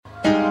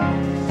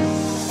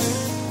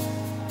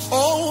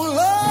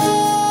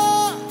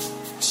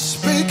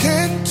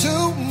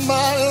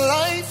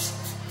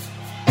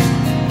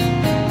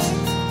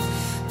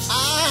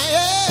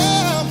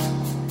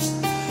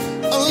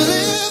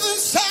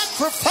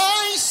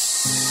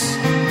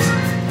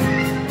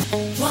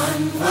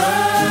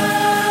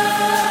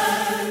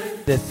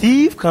The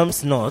thief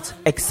comes not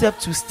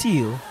except to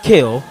steal,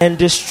 kill, and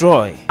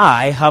destroy.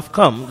 I have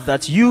come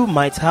that you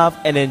might have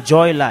and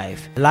enjoy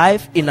life,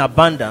 life in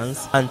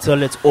abundance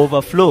until it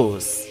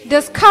overflows.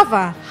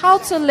 Discover how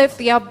to live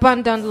the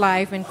abundant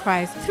life in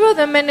Christ through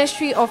the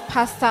ministry of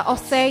Pastor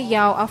Osei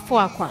Yao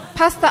Afuakwa.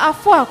 Pastor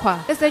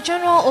Afuakwa is the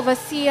General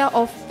Overseer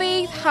of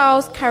Faith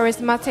House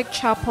Charismatic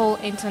Chapel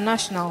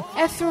International,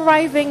 a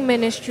thriving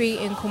ministry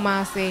in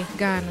Kumasi,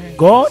 Ghana.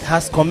 God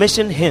has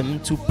commissioned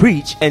him to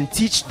preach and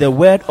teach the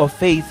word of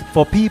faith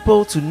for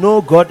people to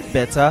know God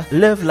better,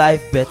 live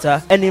life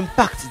better, and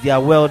impact their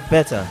world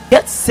better.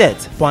 Get set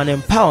for an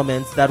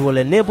empowerment that will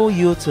enable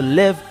you to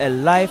live a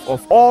life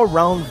of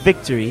all-round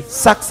victory,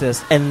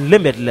 success, and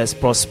limitless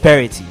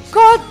prosperity.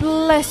 God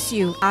bless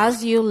you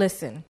as you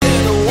listen.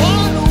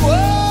 One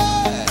word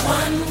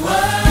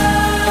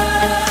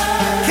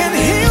can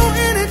heal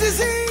any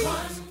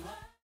disease.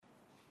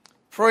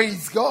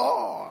 Praise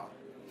God.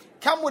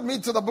 Come with me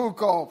to the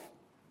book of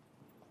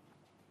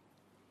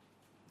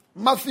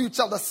Matthew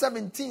chapter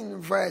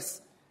 17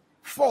 verse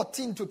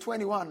 14 to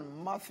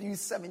 21. Matthew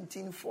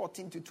 17,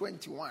 14 to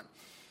 21.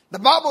 The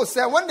Bible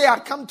said, when they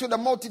had come to the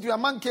multitude, a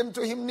man came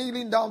to him,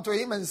 kneeling down to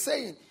him and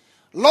saying,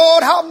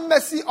 Lord, have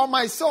mercy on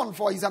my son,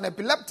 for he is an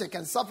epileptic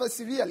and suffers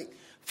severely.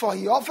 For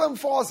he often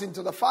falls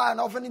into the fire and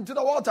often into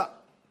the water.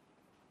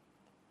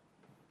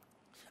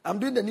 I'm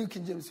doing the New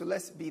King James, so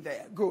let's be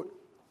there. Good.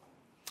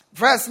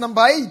 Verse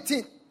number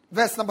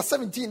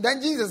 17.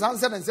 Then Jesus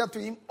answered and said to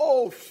him,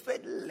 O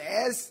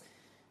faithless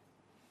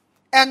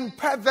and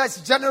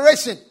perverse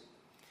generation,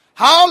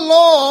 how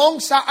long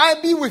shall I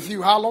be with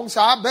you? How long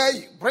shall I bear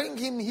you? Bring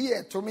him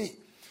here to me.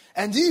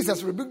 And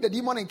Jesus rebuked the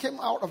demon and came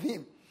out of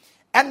him.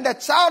 And the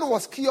child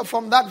was cured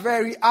from that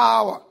very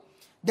hour.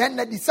 Then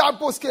the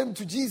disciples came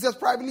to Jesus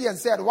privately and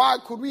said, why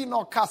could we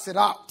not cast it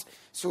out?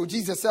 So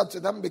Jesus said to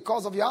them,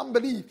 because of your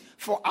unbelief.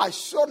 For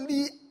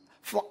assuredly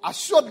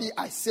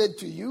I said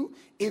to you,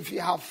 if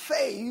you have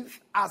faith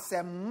as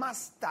a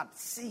mustard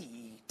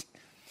seed,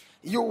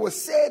 you will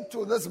say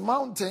to this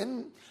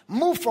mountain,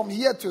 move from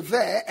here to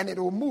there, and it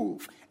will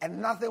move, and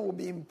nothing will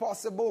be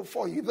impossible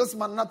for you. This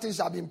man, nothing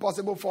shall be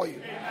impossible for you.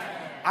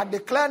 Amen. I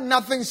declare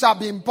nothing shall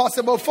be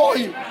impossible for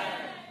you. Amen.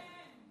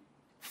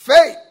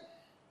 Faith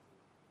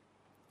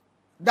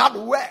that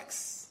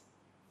works.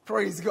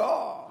 Praise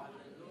God.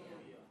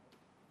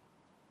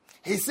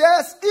 He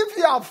says, if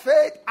you have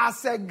faith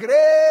as a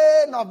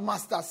grain of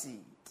mustard seed.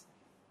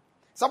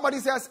 Somebody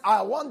says,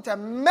 I want a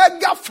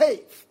mega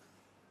faith.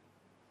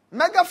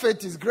 Mega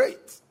faith is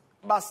great,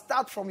 but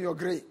start from your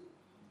grain.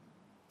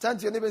 Turn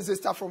to your neighbor and say,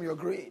 start from your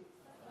grain.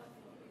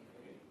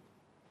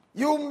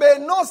 You may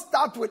not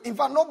start with, in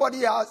fact,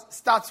 nobody else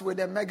starts with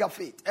a mega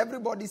faith.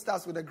 Everybody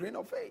starts with a grain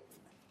of faith.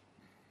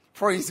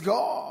 Praise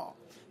God.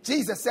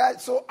 Jesus said,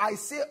 so I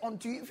say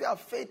unto you, if you have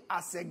faith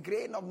as a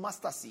grain of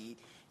mustard seed,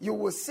 you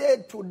will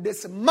say to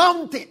this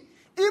mountain.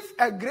 If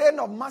a grain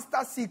of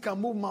mustard seed can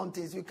move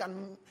mountains,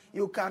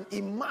 you can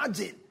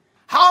imagine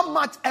how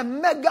much a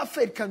mega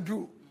faith can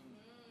do.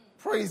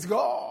 Praise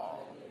God.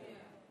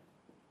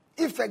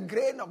 If a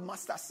grain of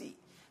mustard seed.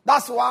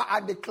 That's why I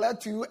declare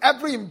to you,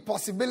 every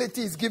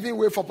impossibility is giving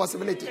way for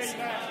possibilities.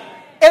 Amen.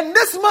 In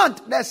this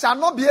month, there shall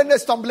not be any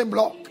stumbling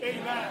block.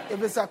 Amen.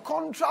 If it's a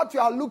contract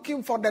you are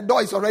looking for, the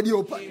door is already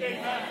open.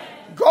 Amen.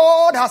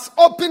 God has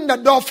opened the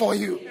door for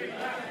you.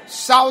 Amen.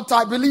 Shout,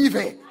 I believe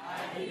it.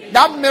 I believe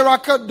that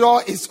miracle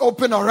door is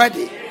open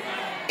already.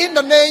 Amen. In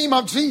the name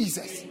of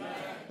Jesus. Amen.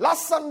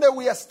 Last Sunday,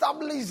 we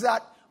established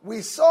that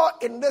we saw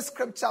in this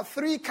scripture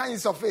 3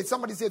 kinds of faith.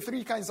 Somebody say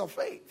 3 kinds of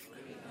faith.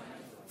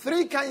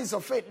 3 kinds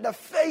of faith. The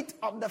faith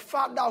of the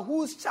father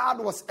whose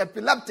child was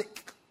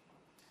epileptic.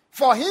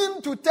 For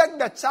him to take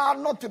the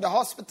child not to the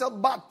hospital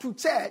but to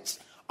church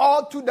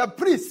or to the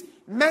priest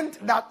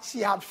meant that he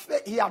had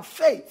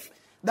faith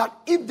that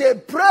if they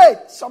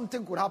prayed,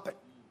 something could happen.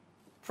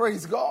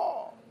 Praise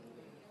God.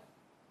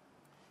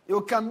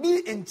 You can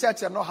be in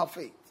church and not have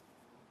faith.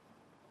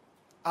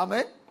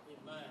 Amen.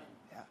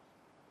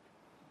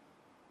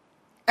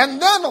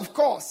 And then, of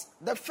course,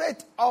 the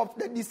faith of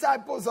the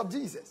disciples of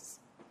Jesus.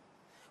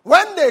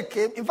 When they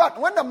came, in fact,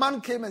 when the man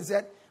came and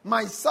said,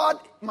 my son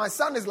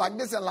is like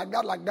this and like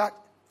that,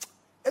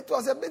 it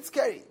was a bit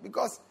scary.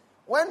 Because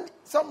when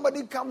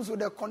somebody comes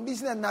with a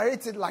condition and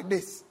narrates it like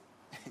this,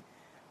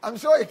 I'm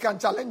sure it can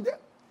challenge them.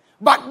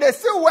 But they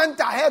still went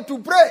ahead to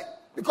pray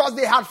because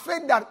they had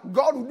faith that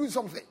God would do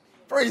something.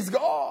 Praise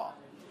God.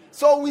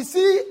 So we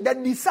see the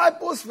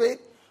disciples' faith,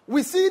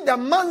 we see the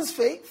man's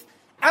faith,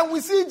 and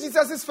we see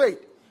Jesus' faith.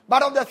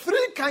 But of the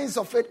 3 kinds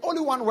of faith,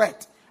 only one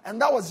worked. And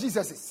that was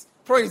Jesus's.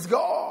 Praise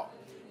God.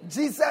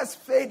 Jesus'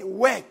 faith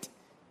worked.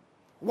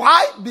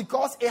 Why?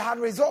 Because it had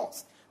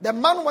results. The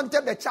man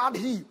wanted the child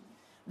healed.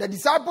 The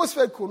disciples'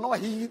 faith could not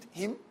heal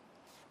him.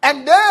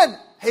 And then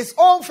his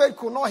own faith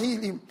could not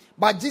heal him.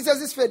 But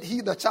Jesus' faith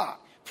healed the child.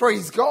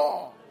 Praise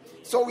God.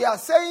 So we are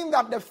saying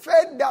that the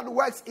faith that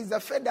works is the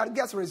faith that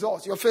gets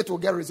results. Your faith will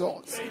get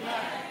results.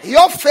 Amen.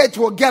 Your faith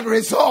will get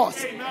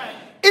results. Amen.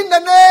 In the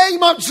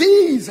name of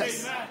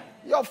Jesus. Amen.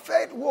 Your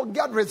faith will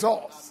get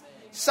results.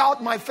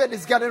 Shout, my faith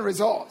is getting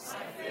results.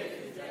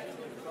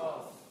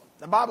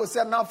 The Bible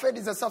said, now faith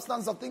is the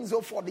substance of things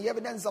hoped for, the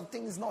evidence of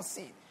things not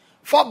seen.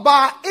 For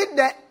by it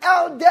the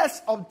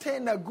elders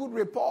obtain a good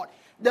report.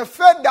 The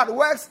faith that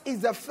works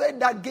is the faith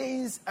that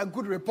gains a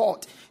good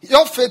report.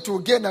 Your faith will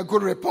gain a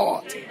good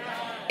report. Amen.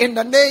 In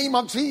the name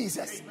of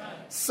Jesus.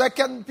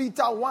 2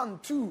 Peter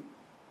 1:2,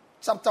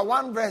 chapter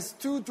 1, verse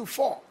 2 to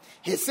 4.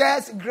 He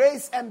says,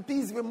 grace and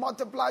peace will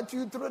multiply to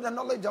you through the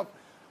knowledge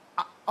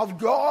of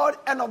God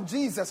and of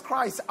Jesus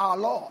Christ our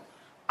Lord,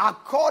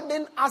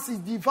 according as his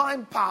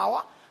divine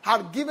power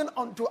had given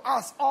unto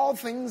us all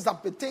things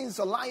that pertain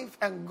to life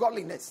and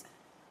godliness,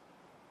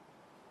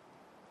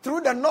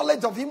 through the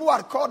knowledge of him who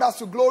had called us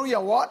to glory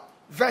and what?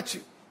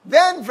 Virtue.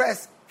 Then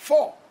verse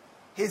 4,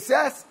 he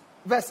says,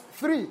 verse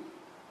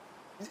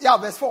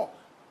 4,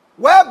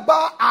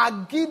 whereby are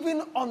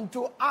given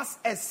unto us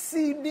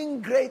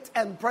exceeding great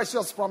and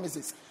precious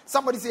promises.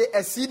 Somebody say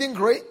exceeding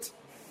great.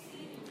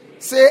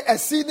 Say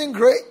exceeding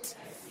great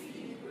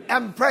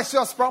and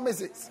precious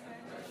promises.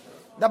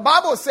 The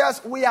Bible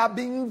says we are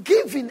being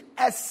given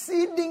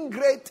exceeding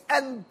great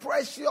and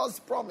precious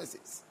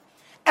promises.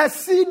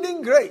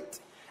 Exceeding great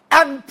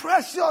and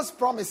precious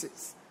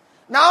promises.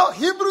 Now,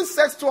 Hebrews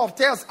 6:12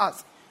 tells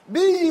us,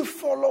 be ye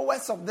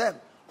followers of them,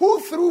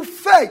 who through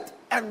faith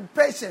and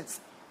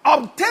patience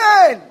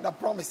obtain the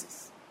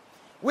promises.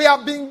 We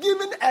have been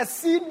given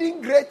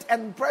exceeding great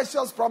and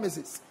precious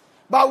promises,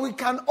 but we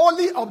can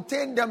only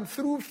obtain them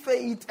through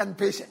faith and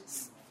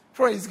patience.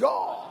 Praise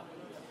God.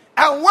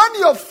 And when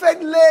your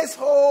faith lays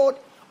hold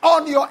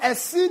on your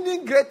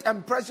exceeding great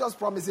and precious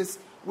promises,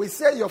 we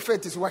say your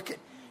faith is working.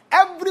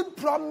 Every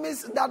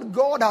promise that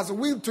God has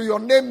willed to your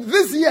name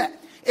this year,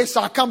 it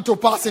shall come to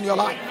pass in your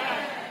life.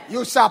 Amen.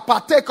 You shall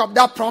partake of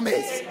that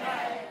promise.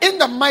 Amen. In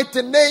the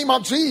mighty name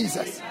of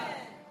Jesus. Amen.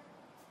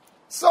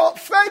 So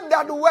faith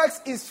that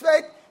works is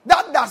faith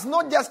that does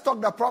not just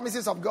talk the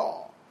promises of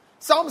God.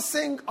 Some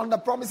sing on the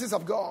promises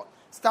of God.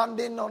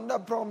 Standing on the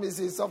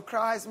promises of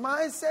Christ,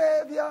 my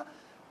Savior.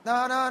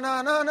 Na na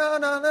na na na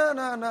na na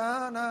na na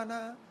na na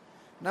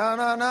na na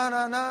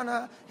na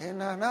na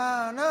na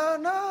na na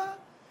na.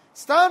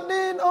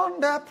 Standing on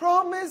the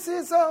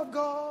promises of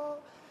God.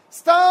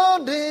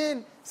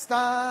 Standing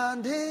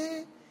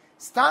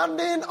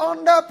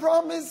on the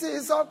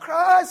promises of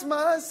Christ,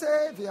 my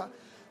Savior.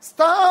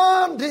 Standing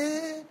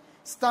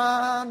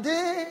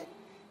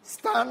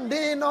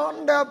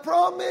on the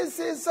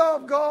promises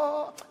of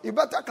God. You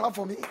better clap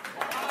for me.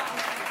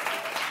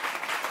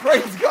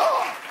 Praise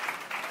God.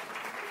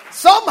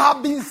 Some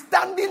have been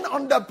standing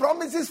on the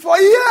promises for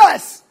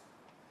years.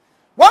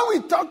 When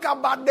we talk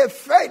about the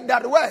faith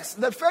that works,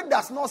 the faith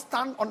does not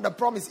stand on the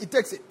promise, it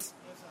takes it. Yes,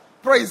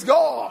 praise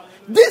God.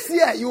 This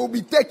year you will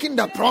be taking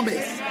the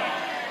promise.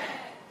 Amen.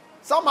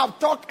 Some have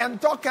talked and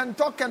talked.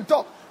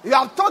 You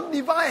have talked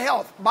divine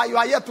health, but you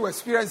are yet to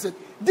experience it.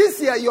 This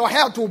year your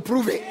health will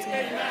prove it.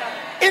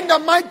 Amen. In the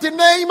mighty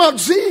name of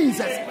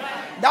Jesus.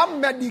 Amen. That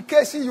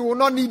medication, you will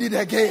not need it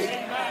again.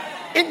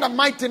 Amen. In the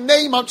mighty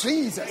name of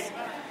Jesus. Amen.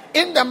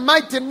 In the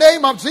mighty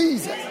name of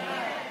Jesus. Amen.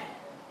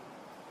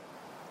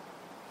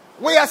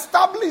 We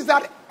establish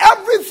that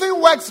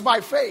everything works by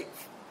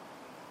faith.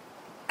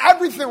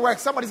 Everything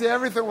works. Somebody say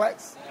everything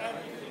works.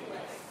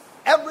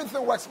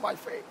 Everything works by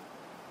faith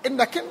in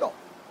the kingdom.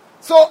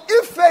 So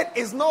if faith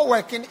is not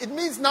working, it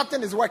means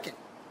nothing is working.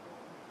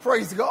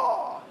 Praise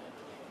God.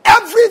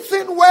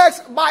 Everything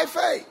works by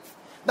faith.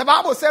 The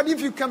Bible said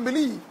if you can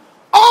believe,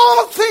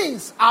 all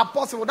things are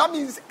possible. That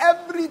means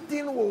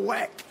everything will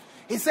work.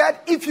 He said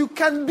if you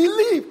can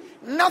believe,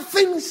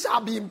 nothing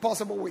shall be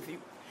impossible with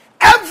you.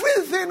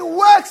 Everything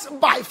works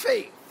by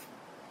faith.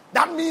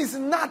 That means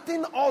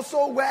nothing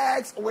also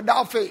works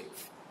without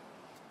faith.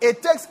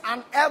 It takes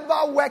an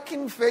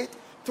ever-working faith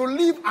to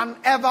live an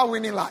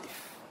ever-winning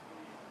life.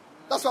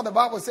 That's what the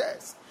Bible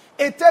says.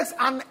 It takes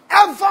an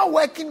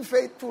ever-working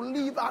faith to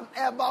live an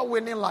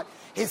ever-winning life.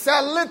 He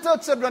said, little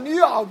children,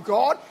 you are of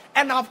God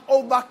and have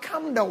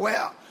overcome the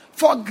world.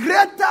 For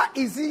greater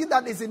is he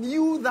that is in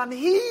you than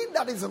he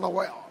that is in the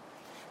world.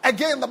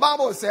 Again, the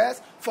Bible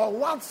says, for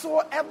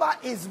whatsoever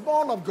is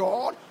born of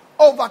God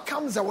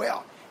overcomes the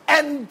world.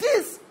 And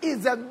this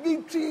is a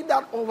victory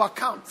that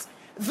overcomes.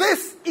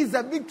 This is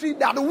a victory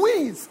that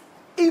wins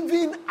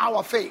even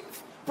our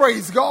faith.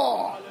 Praise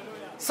God.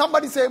 Hallelujah.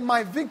 Somebody say,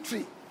 my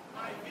victory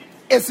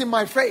is in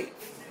my faith.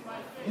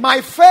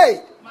 My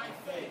faith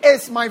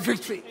is my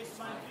victory.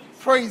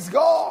 Praise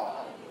God.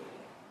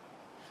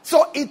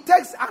 So it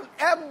takes an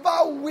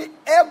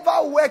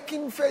ever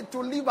working faith to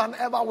live an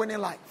ever winning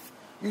life.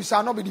 You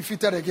shall not be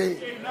defeated again.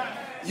 Amen.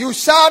 You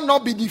shall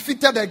not be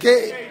defeated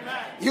again.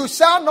 Amen. You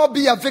shall not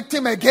be a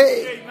victim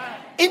again. Amen.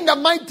 In the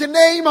mighty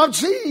name of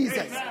Jesus.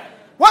 Amen.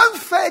 When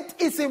faith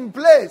is in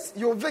place,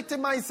 you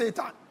victimize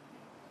Satan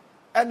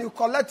and you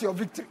collect your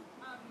victory.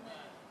 Amen.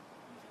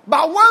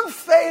 But when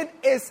faith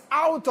is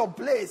out of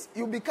place,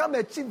 you become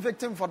a chief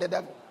victim for the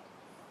devil.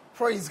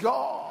 Praise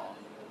God.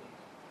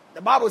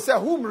 The Bible says,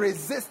 whom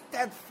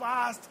resisted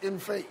fast in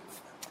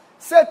faith.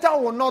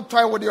 Satan will not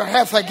toy with your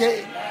health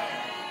again. Amen.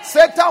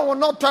 Satan will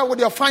not toy with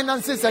your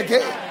finances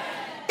again.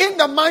 In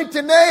the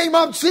mighty name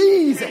of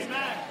Jesus.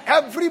 Amen.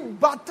 every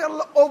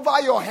battle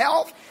over your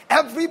health,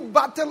 every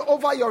battle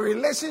over your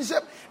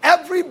relationship,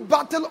 every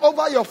battle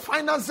over your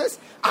finances,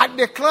 I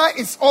declare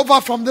it's over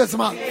from this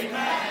month.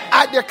 Amen.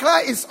 I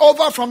declare it's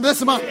over from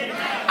this month.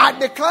 Amen. I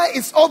declare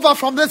it's over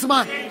from this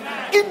month.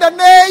 Amen. In the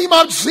name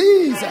of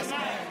Jesus.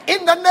 Amen.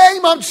 In the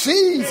name of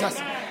Jesus.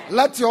 Amen.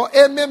 Let your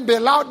amen be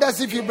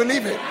loudest if you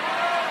believe it.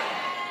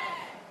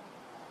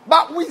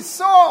 But we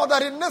saw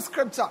that in this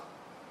scripture,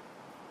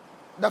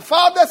 the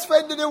father's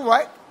faith didn't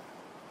work.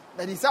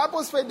 The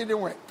disciples' faith didn't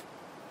work.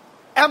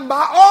 And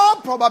by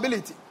all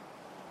probability,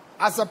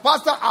 as a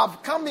pastor,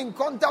 I've come in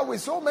contact with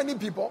so many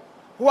people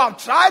who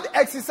have tried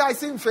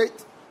exercising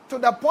faith to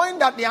the point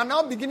that they are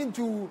now beginning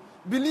to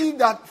believe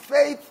that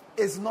faith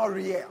is not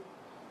real.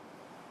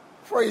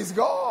 Praise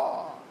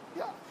God.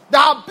 Yeah.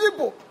 There are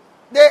people,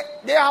 they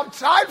have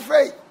tried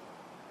faith,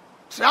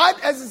 tried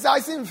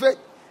exercising faith,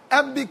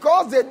 and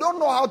because they don't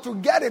know how to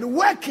get it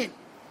working,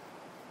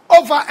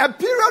 over a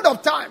period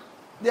of time,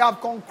 they have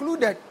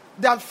concluded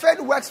that faith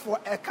works for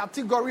a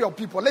category of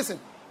people. Listen,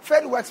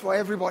 faith works for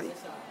everybody.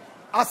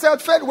 I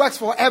said faith works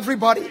for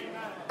everybody. Amen.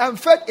 And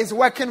faith is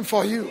working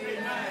for you.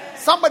 Amen.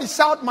 Somebody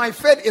shout, my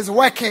faith is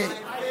working.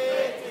 My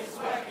faith is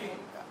working.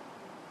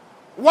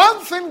 One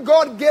thing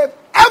God gave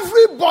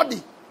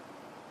everybody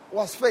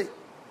was faith.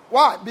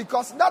 Why?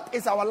 Because that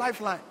is our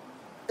lifeline.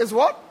 Is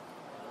what?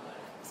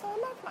 It's our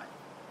lifeline.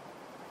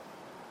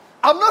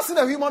 I've not seen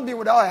a human being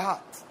without a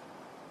heart.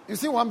 You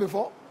seen one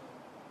before?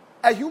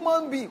 A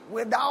human being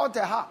without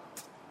a heart.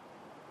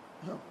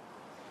 No.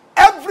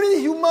 Every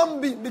human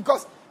being,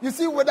 because you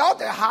see,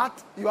 without a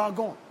heart, you are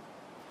gone.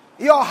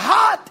 Your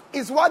heart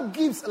is what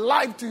gives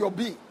life to your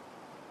being.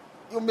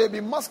 You may be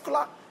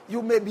muscular,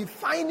 you may be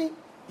tiny,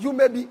 you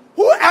may be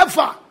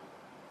whoever.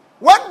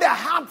 When the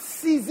heart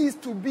ceases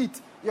to beat,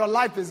 your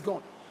life is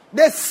gone.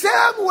 The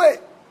same way,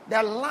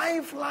 the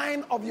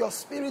lifeline of your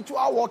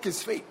spiritual walk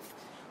is faith.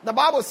 The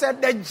Bible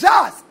said, the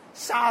just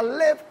shall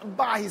live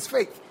by his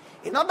faith.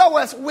 In other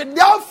words,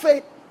 without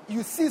faith,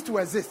 you cease to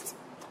exist.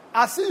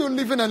 I see you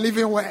living and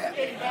living well.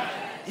 Amen.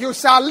 You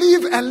shall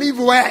live and live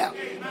well.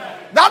 Amen.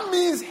 That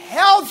means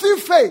healthy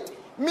faith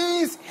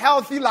means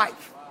healthy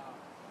life.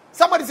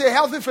 Somebody say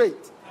healthy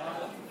faith.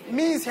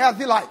 Means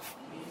healthy life.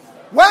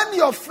 When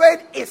your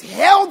faith is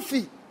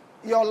healthy,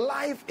 your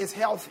life is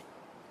healthy.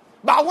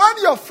 But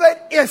when your faith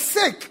is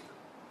sick,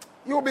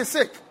 you will be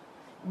sick.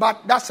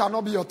 But that shall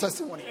not be your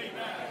testimony.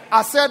 Amen.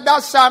 I said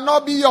that shall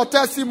not be your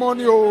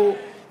testimony. Oh.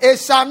 It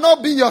shall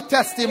not be your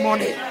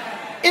testimony. Amen.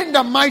 In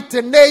the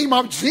mighty name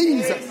of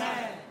Jesus.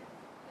 Amen.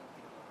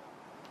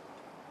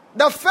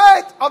 The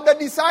faith of the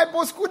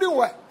disciples couldn't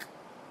work.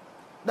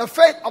 The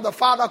faith of the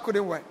Father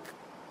couldn't work.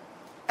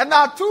 And there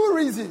are two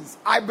reasons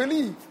I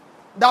believe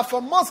that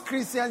for most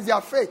Christians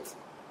their faith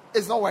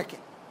is not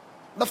working.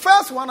 The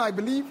first one I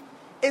believe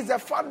is the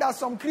fact that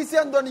some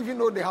Christians don't even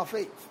know they have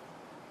faith.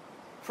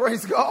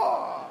 Praise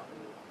God.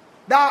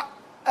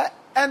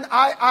 And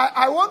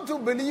I want to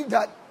believe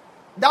that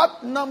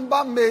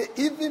number may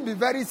even be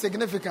very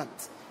significant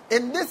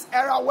in this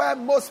era where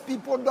most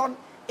people don't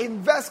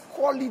invest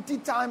quality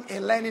time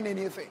in learning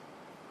anything.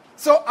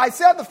 So I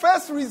said the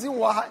first reason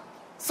why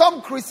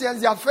some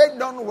Christians, their faith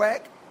don't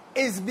work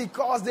is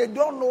because they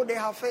don't know they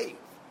have faith.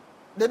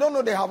 They don't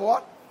know they have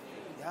what?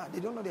 Yeah, they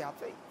don't know they have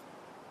faith.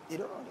 They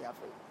don't know they have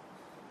faith.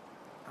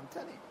 I'm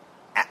telling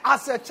you.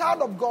 As a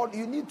child of God,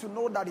 you need to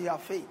know that you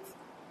have faith.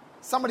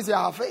 Somebody say,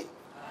 I have faith.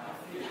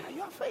 Yeah,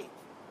 you have faith.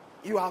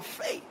 You have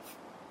faith.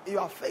 You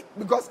have faith.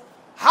 Because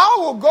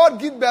how will God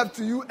give birth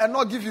to you and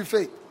not give you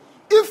faith?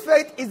 If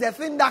faith is the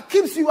thing that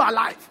keeps you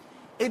alive,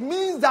 it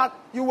means that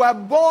you were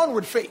born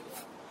with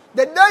faith.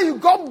 The day you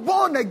got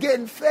born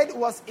again, faith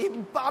was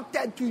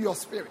imparted to your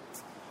spirit.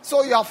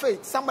 So you have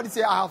faith. Somebody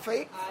say, I have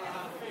faith. I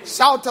have faith.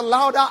 Shout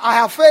louder, I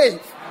have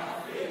faith. I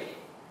have faith.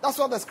 That's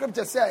what the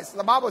scripture says.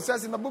 The Bible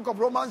says in the book of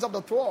Romans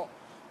chapter 12,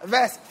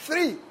 verse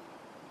 3,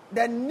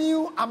 the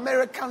New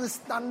American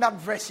Standard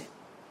Version.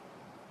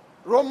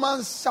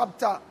 Romans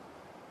chapter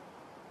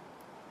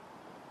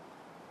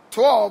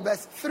 12,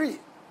 verse 3.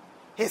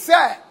 He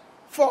said,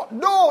 for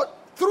though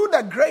through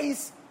the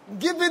grace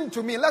given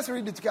to me, let's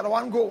read it together,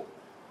 one go.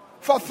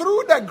 For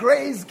through the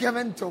grace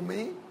given to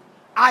me,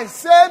 I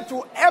say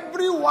to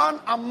everyone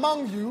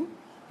among you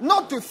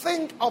not to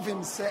think of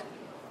himself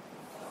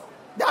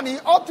than he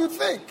ought to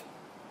think,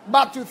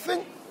 but to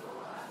think.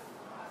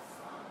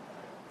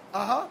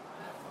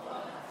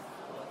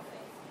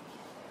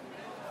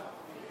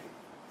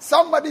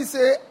 Somebody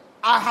say,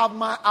 I have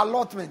my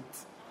allotment.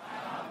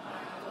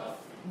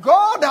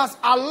 God has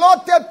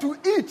allotted to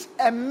each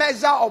a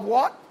measure of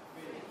what?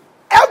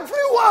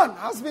 Everyone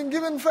has been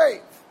given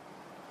faith.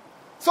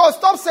 So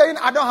stop saying,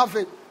 I don't have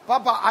faith.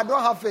 Papa, I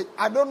don't have faith.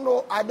 I don't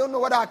know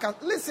whether I can.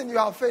 Listen, you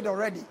have faith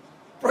already.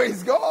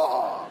 Praise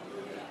God.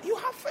 You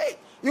have faith.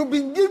 You've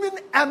been given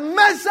a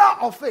measure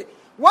of faith.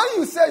 When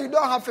you say you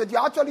don't have faith,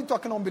 you're actually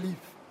talking unbelief.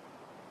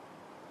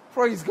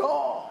 Praise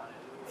God.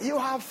 You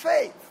have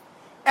faith.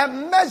 A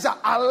measure,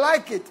 I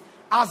like it,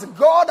 as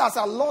God has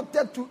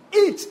allotted to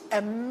each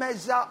a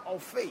measure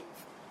of faith.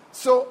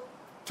 So,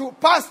 to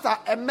pastor,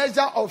 a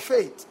measure of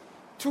faith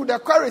to the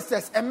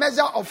choristers, a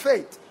measure of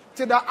faith.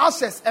 To the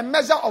ushers, a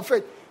measure of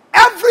faith.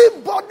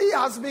 Everybody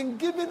has been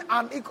given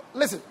an equal.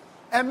 Listen,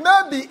 and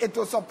maybe it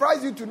will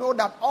surprise you to know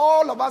that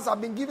all of us have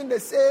been given the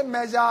same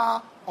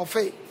measure of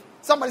faith.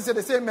 Somebody say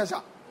the same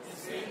measure. The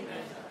same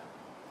measure.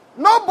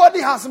 Nobody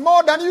has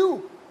more than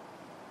you.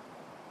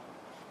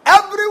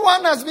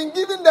 Everyone has been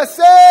given the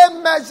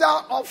same measure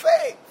of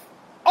faith.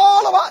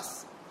 All of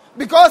us.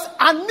 Because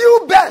a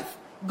new birth,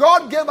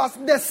 God gave us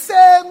the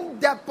same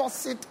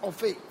deposit of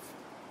faith.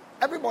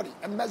 Everybody,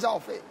 a measure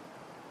of faith.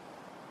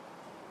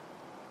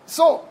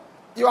 So,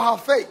 you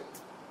have faith.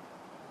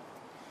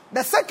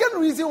 The second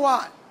reason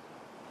why,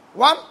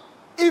 one,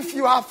 if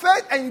you have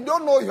faith and you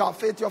don't know you have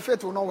faith, your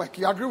faith will not work.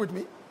 You agree with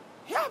me?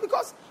 Yeah,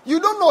 because you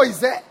don't know it's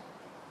there.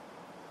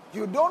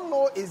 You don't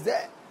know it's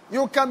there.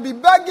 You can be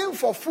begging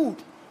for food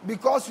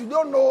because you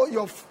don't know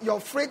your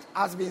fridge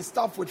has been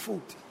stuffed with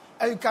food.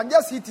 And you can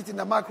just heat it in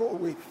the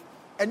microwave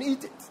and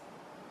eat it.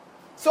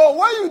 So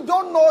when you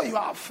don't know you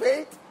have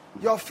faith,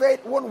 your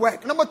faith won't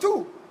work. Number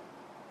two,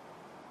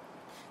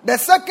 the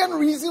second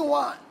reason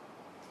why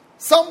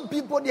some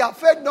people, their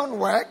faith don't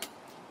work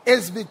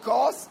is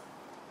because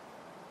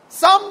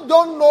some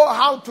don't know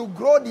how to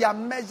grow their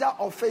measure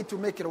of faith to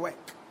make it work.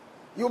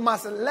 You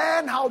must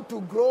learn how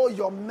to grow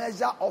your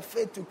measure of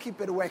faith to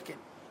keep it working.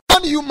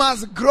 And you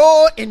must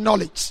grow in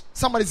knowledge.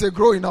 Somebody say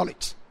grow in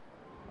knowledge.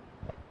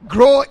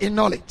 Grow in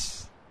knowledge.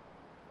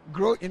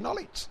 Grow in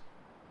knowledge.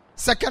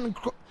 Second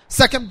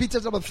Peter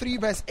 3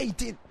 verse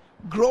 18.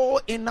 Grow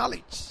in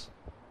knowledge.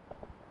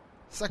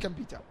 2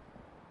 Peter.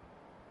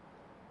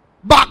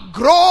 But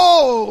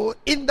grow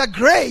in the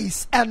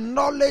grace and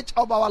knowledge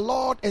of our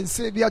Lord and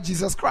Savior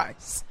Jesus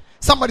Christ.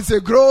 Somebody say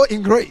grow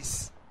in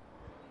grace.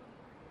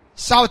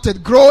 Shout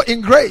it, grow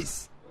in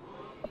grace.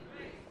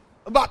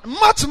 But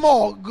much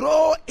more,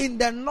 grow in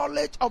the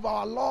knowledge of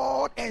our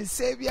Lord and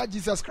Savior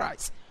Jesus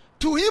Christ.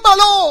 To him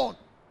alone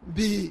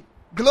be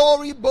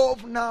glory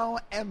both now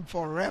and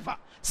forever.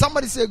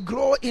 Somebody say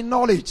grow in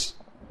knowledge.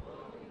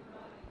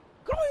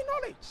 Grow in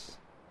knowledge.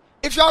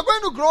 If you are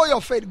going to grow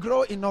your faith,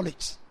 grow in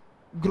knowledge.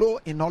 Grow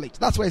in knowledge.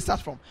 That's where it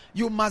starts from.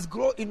 You must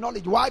grow in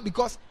knowledge. Why?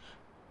 Because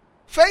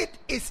faith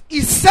is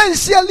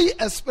essentially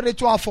a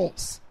spiritual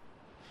force.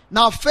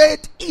 Now,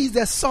 faith is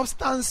the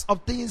substance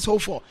of things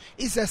hoped for.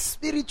 It's a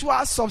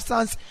spiritual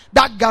substance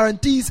that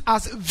guarantees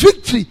us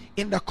victory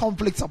in the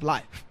conflicts of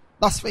life.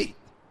 That's faith.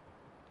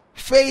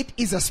 Faith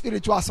is a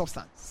spiritual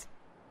substance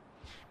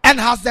and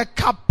has the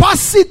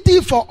capacity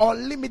for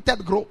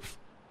unlimited growth.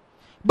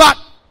 But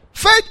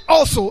faith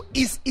also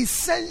is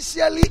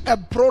essentially a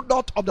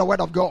product of the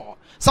Word of God.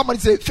 Somebody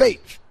say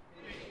faith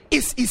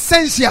is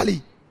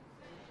essentially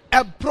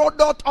a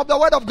product of the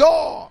Word of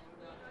God.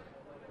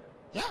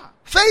 Yeah.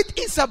 Faith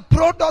is a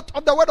product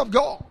of the Word of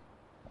God.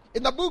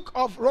 In the book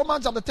of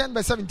Romans chapter 10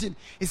 verse 17,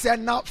 it said,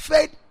 now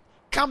faith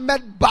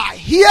cometh by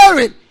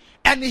hearing,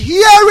 and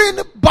hearing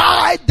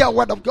by the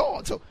Word of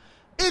God. So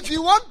if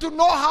you want to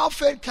know how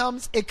faith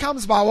comes, it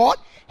comes by what?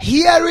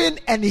 Hearing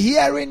and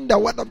hearing the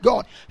Word of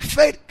God.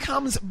 Faith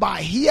comes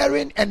by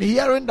hearing and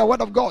hearing the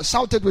Word of God.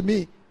 Shout it with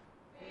me.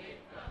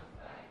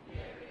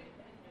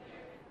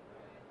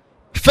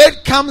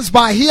 Faith comes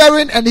by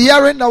hearing and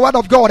hearing the Word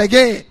of God.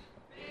 Again.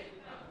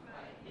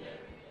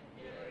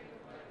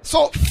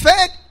 So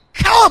faith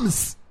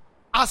comes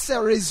as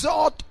a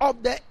result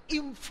of the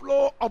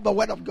inflow of the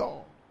Word of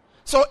God.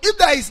 So if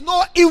there is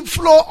no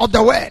inflow of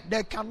the Word,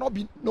 there cannot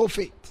be no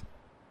faith.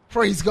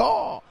 Praise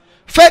God.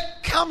 Faith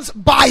comes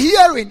by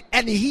hearing,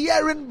 and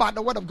hearing by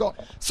the Word of God.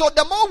 So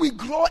the more we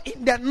grow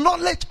in the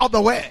knowledge of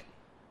the Word,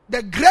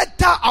 the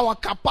greater our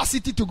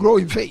capacity to grow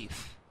in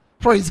faith.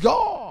 Praise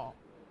God.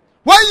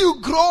 When you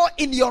grow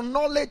in your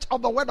knowledge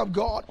of the Word of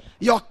God,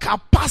 your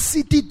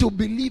capacity to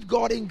believe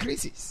God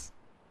increases.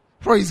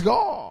 Praise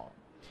God.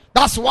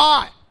 That's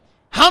why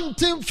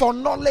hunting for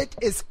knowledge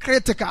is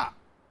critical.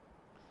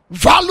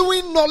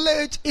 Valuing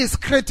knowledge is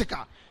critical.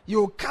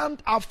 You can't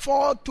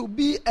afford to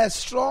be a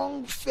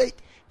strong faith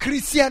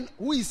Christian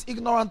who is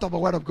ignorant of the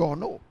Word of God.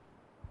 No.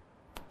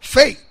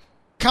 Faith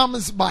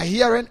comes by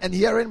hearing, and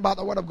hearing by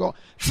the Word of God.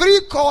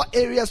 3 core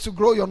areas to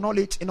grow your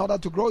knowledge in order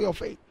to grow your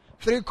faith.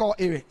 3 core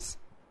areas.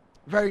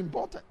 Very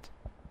important.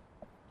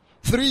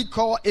 3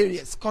 core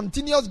areas.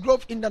 Continuous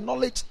growth in the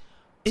knowledge,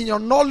 in your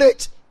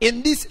knowledge,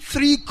 in these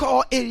 3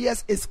 core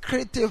areas is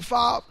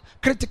critical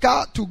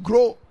to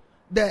grow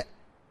the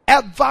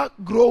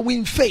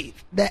ever-growing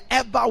faith, the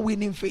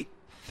ever-winning faith.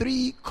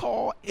 3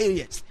 core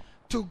areas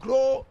to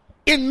grow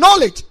in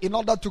knowledge in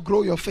order to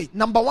grow your faith.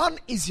 Number 1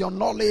 is your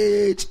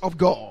knowledge of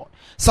God.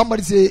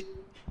 Somebody say,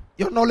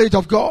 your knowledge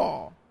of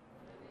God.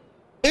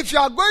 If you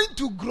are going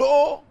to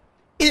grow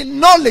in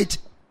knowledge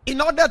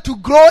in order to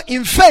grow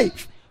in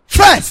faith,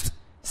 first,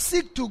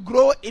 seek to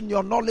grow in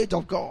your knowledge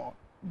of God.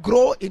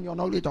 Grow in your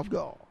knowledge of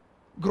God.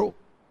 Grow.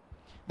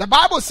 The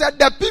Bible said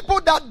the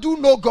people that do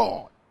know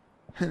God,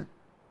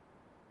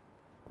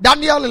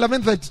 Daniel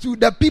 11:32,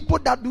 the people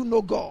that do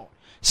know God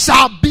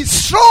shall be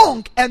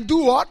strong and do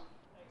what?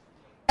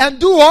 And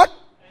do what?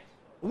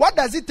 What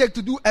does it take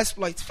to do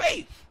exploits?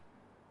 Faith.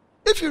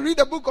 if you read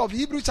the book of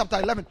Hebrews chapter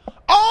 11,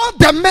 all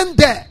the men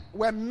there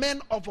were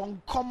men of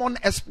uncommon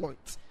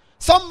exploits.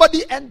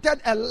 Somebody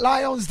entered a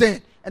lion's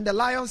den and the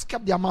lions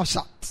kept their mouth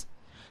shut.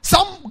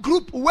 Some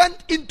group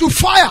went into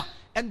fire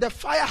and the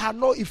fire had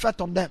no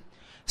effect on them.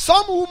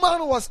 Some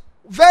woman was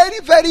very,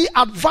 very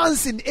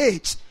advanced in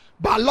age,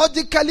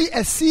 biologically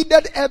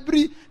exceeded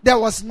there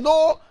was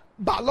no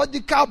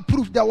biological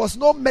proof, there was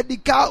no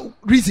medical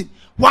reason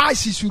why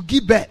she should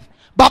give birth.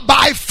 But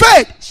by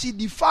faith, she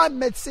defied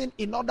medicine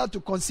in order to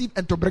conceive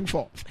and to bring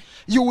forth.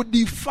 You would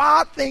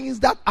defy things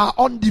that are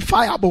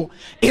undefiable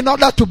in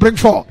order to bring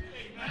forth.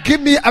 Amen.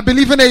 Give me a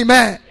believing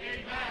amen.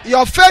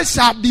 Your faith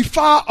shall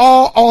defy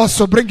all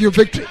also bring you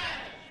victory.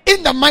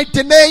 In the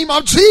mighty name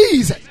of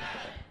Jesus.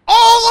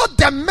 All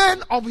the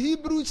men of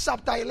Hebrews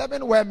chapter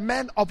 11 were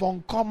men of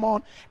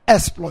uncommon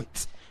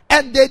exploits.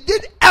 And they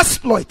did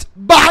exploit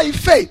by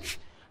faith.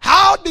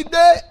 How did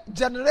they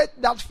generate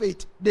that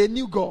faith? They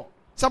knew God.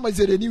 Somebody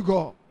say they knew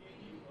God.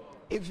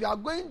 If you are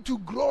going to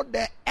grow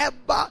the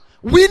ever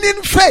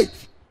winning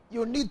faith,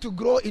 you need to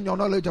grow in your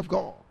knowledge of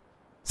God.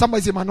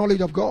 Somebody say my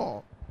knowledge of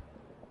God.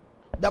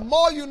 The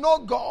more you know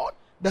God,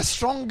 the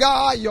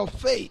stronger your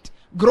faith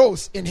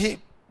grows in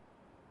Him.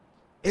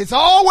 It's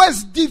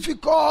always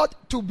difficult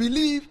to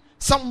believe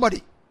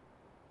somebody.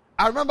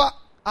 I remember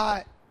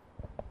what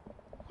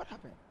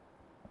happened?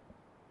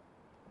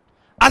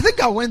 I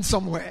think I went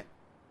somewhere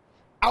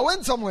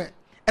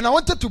and I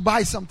wanted to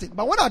buy something.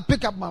 But when I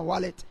picked up my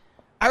wallet,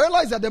 I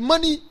realized that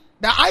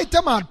the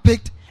item I had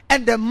picked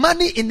and the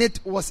money in it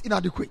was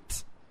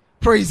inadequate.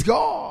 Praise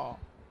God.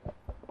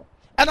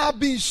 And I've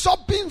been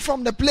shopping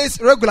from the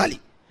place regularly.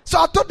 So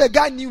I thought the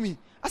guy knew me.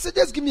 I said,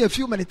 just give me a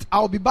few minutes.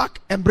 I'll be back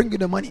and bring you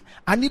the money.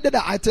 I needed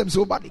the item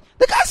so badly.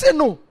 The guy said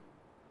no.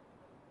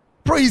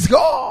 Praise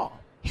God.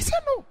 He said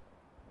no.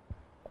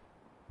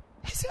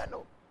 He said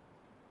no.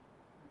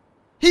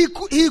 He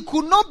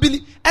could not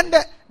believe. And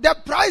the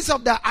price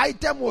of the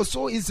item was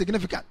so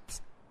insignificant.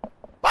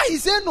 But he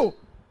said no.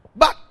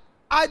 But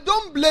I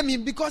don't blame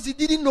him because he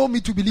didn't know me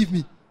to believe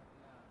me.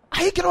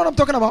 Are you getting what I'm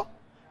talking about?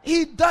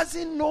 He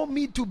doesn't know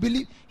me to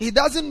believe. He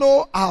doesn't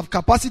know I have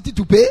capacity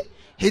to pay.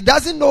 He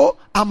doesn't know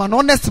I'm an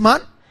honest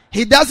man.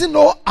 He doesn't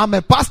know I'm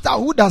a pastor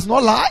who does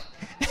not lie.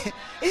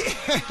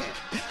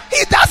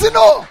 He doesn't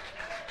know.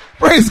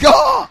 Praise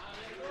God.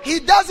 He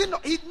doesn't know.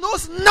 He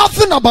knows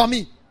nothing about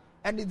me.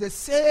 And it's the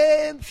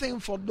same thing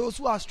for those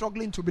who are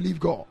struggling to believe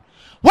God.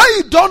 When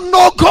you don't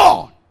know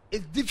God,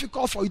 it's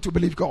difficult for you to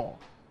believe God.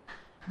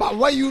 But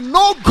when you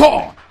know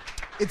God,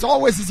 it's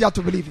always easier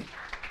to believe Him.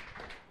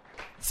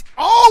 It's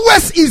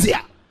always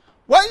easier.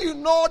 When you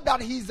know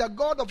that He's the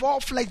God of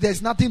all flesh,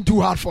 there's nothing too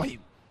hard for Him.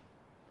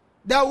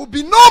 There will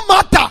be no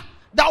matter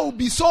that will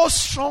be so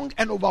strong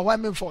and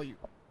overwhelming for you.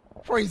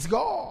 Praise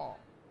God.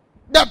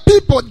 The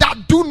people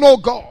that do know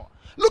God.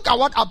 Look at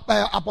what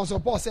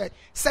Apostle Paul said.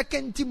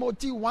 2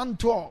 Timothy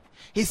 1:12.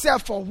 He said,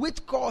 for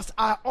which cause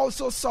I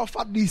also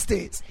suffer these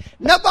days.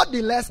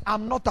 Nevertheless,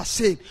 I'm not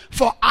ashamed.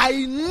 For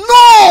I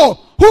know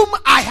whom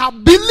I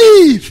have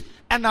believed.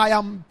 And I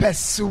am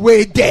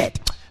persuaded.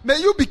 May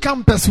you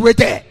become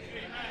persuaded. Amen.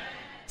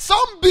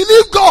 Some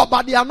believe God,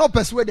 but they are not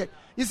persuaded.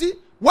 You see,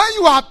 when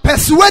you are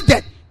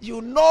persuaded,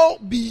 you know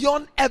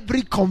beyond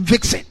every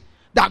conviction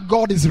that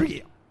God is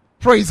real.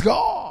 Praise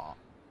God.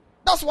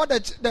 That's what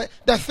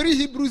the three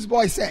Hebrews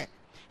boys said.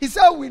 He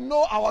said, we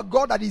know our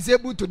God that is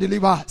able to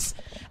deliver us.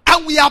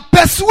 And we are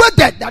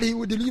persuaded that He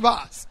will deliver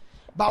us.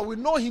 But we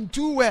know Him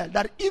too well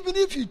that even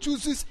if He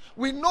chooses,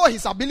 we know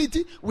His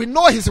ability, we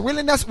know His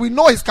willingness, we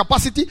know His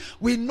capacity,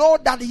 we know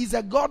that He is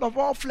a God of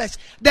all flesh.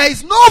 There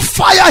is no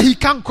fire He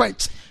can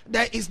quench.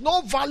 There is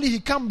no valley He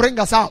can bring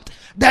us out.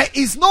 There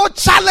is no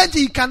challenge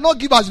He cannot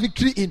give us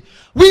victory in.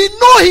 We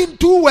know Him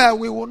too well,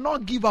 we will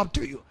not give up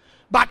to you.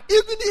 But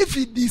even if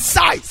He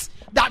decides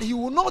that He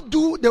will not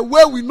do the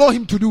way we know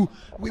Him to do,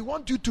 we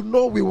want you to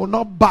know we will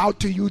not bow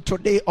to you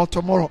today or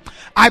tomorrow.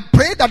 I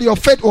pray that your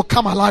faith will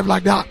come alive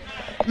like that.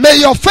 May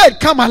your faith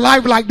come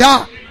alive like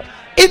that.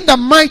 In the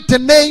mighty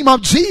name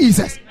of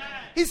Jesus.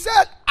 He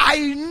said, I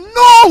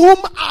know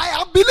whom I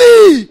have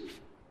believed.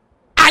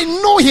 I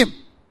know Him.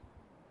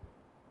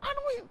 I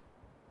know Him.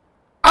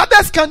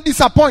 Others can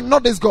disappoint,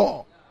 not this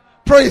God.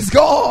 Praise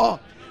God.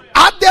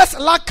 Others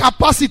lack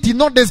capacity,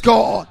 not this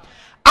God.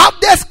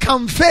 Others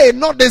can fail,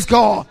 not this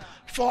God.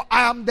 For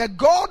I am the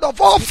God of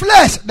all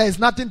flesh. There is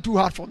nothing too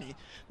hard for me.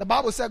 The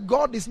Bible said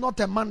God is not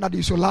a man that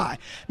He should lie.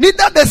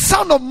 Neither the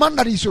son of man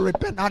that He should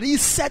repent. Had He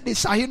said it,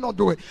 shall He not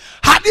do it?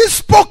 Had He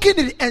spoken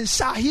it, and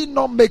shall He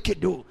not make it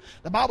do?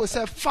 The Bible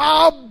said,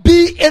 far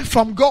be it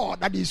from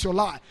God that He should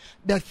lie.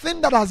 The thing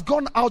that has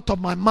gone out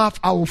of my mouth,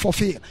 I will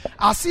fulfill.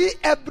 I see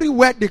every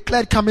word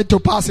declared coming to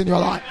pass in your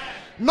life.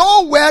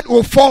 No word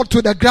will fall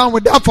to the ground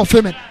without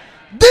fulfillment.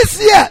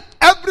 This year,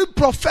 every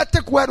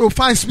prophetic word will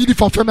find speedy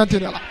fulfillment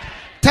in your life.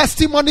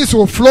 Testimonies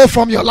will flow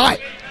from your life.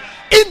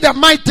 In the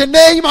mighty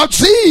name of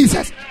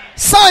Jesus,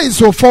 signs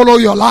will follow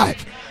your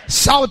life.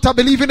 Shout a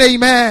believing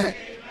amen.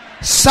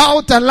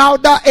 Shout a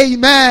louder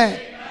amen.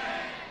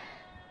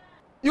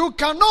 You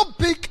cannot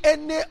pick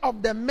any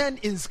of the men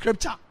in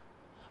scripture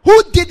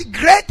who did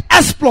great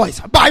exploits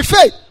by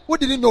faith, who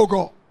didn't know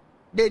God.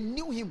 They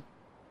knew him.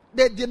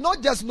 They did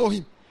not just know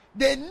him.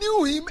 They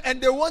knew him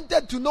and they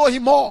wanted to know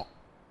him more.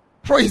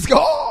 Praise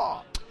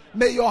God.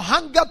 May your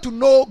hunger to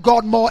know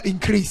God more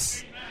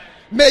increase.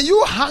 May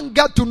you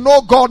hunger to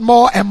know God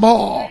more and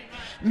more.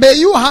 May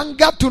you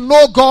hunger to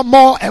know God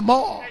more and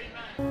more.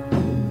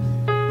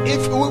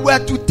 If we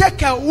were to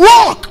take a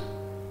walk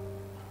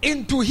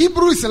into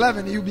Hebrews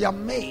 11, you'll be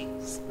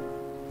amazed.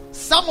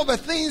 Some of the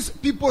things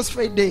people's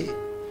faith did.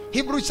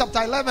 Hebrews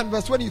chapter 11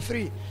 verse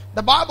 23.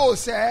 The Bible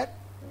said,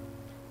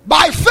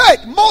 by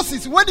faith,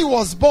 Moses, when he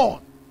was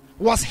born,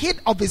 was hid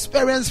of his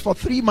parents for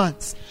 3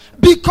 months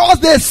because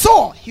they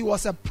saw he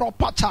was a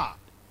proper child.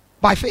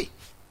 By faith.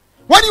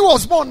 When he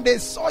was born, they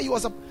saw he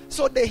was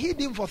so they hid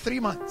him for 3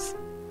 months.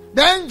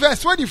 Then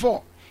verse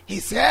 24, he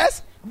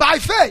says, by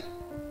faith,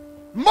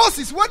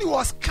 Moses, when he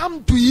was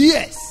come to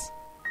years,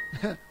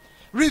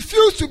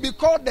 refused to be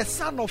called the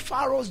son of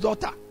Pharaoh's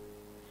daughter,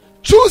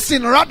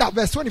 choosing rather,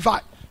 verse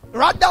 25,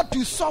 rather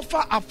to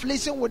suffer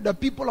affliction with the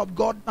people of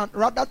God and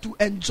rather to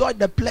enjoy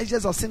the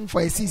pleasures of sin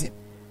for a season,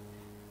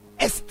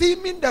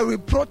 esteeming the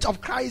reproach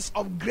of Christ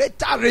of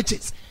greater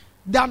riches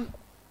than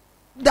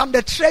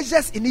the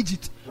treasures in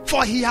Egypt,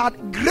 for he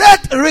had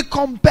great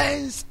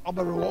recompense of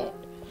the reward.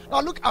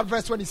 Now look at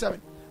verse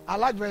 27. I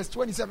like verse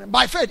 27.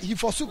 By faith he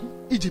forsook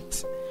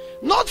Egypt,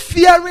 not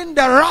fearing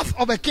the wrath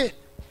of a king.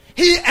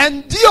 He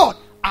endured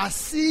as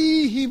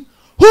see him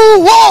who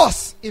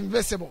was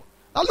invisible.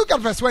 Now look at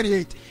verse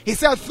 28. He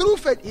said, through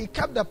faith he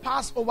kept the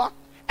Passover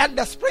and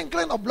the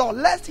sprinkling of blood,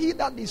 lest he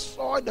that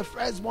destroyed the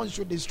firstborn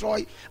should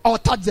destroy or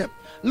touch them.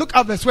 Look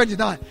at verse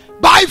 29.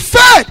 By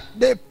faith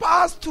they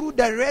passed through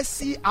the Red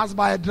Sea as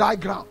by a dry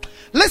ground.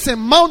 Listen,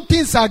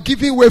 mountains are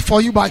giving way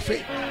for you by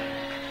faith.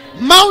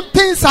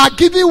 Mountains are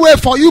giving way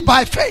for you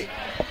by faith.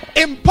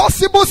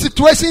 Impossible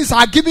situations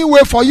are giving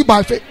way for you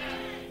by faith.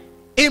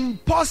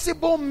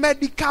 Impossible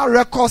medical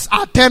records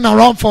are turned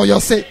around for your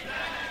sake.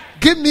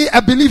 Give me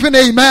a believing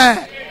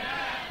amen.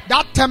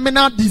 That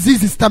terminal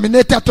disease is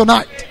terminated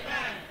tonight.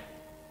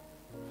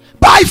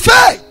 By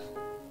faith,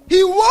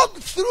 he walked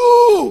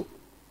through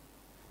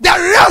the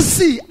Red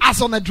Sea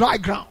as on a dry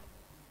ground.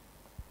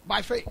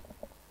 By faith.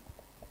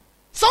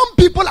 Some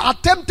people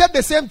attempted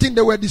the same thing,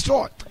 they were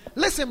destroyed.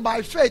 Listen,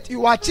 by faith,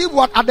 you achieve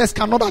what others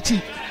cannot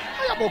achieve.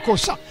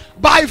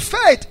 By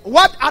faith,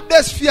 what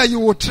others fear, you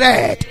will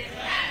tread.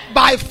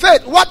 By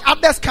faith, what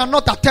others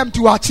cannot attempt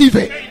to achieve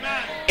it.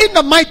 In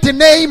the mighty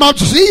name of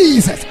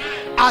Jesus,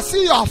 I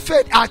see your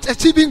faith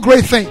achieving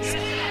great things.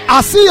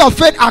 I see your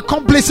faith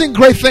accomplishing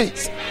great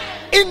things.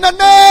 In the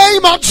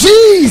name of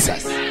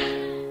Jesus.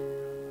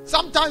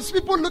 Sometimes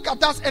people look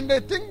at us and they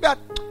think that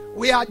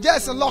we are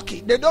just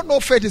lucky. They don't know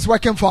faith is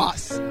working for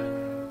us.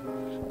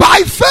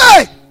 By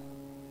faith,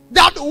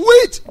 that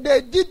which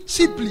they did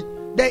cheaply,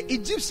 the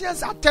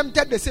Egyptians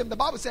attempted the same. The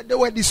Bible said they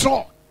were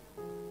destroyed.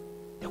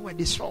 They were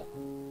destroyed.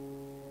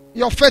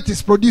 Your faith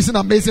is producing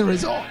amazing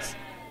results.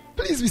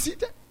 Please be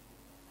seated.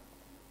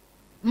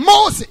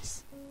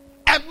 Moses,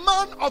 a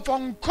man of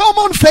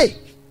uncommon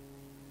faith.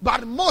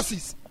 But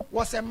Moses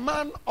was a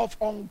man of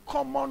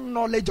uncommon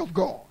knowledge of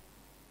God.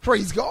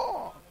 Praise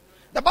God.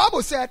 The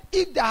Bible said,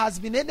 if there has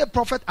been any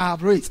prophet I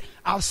have raised,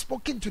 I have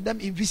spoken to them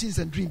in visions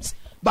and dreams.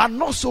 But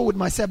not so with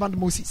my servant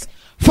Moses.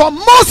 For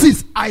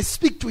Moses, I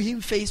speak to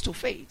him face to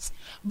face.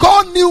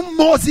 God knew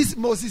Moses,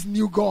 Moses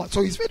knew God.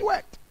 So his faith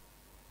worked.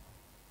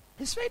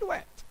 His faith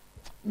worked.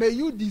 May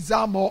you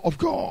desire more of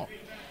God.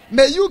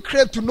 May you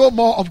crave to know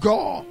more of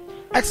God.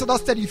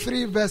 Exodus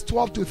 33 verse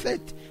 12 to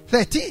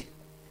 13.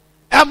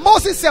 And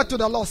Moses said to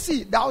the Lord,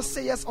 see, thou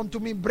sayest unto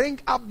me, bring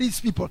up these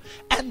people,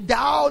 and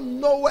thou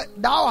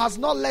hast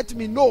not let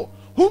me know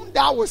whom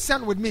thou wilt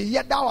send with me.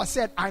 Yet thou hast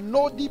said, I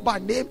know thee by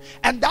name,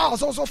 and thou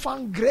hast also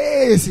found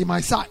grace in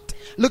my sight.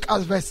 Look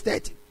at verse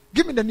 30.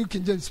 Give me the New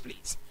King James,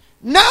 please.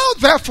 Now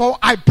therefore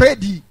I pray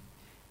thee,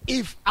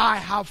 if I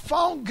have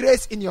found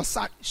grace in your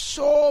sight,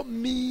 show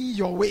me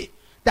your way,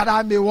 that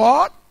I may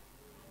what?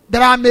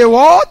 That I may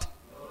what?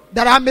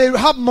 That I may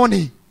have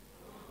money,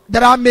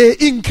 that I may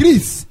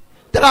increase,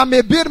 that I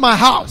may build my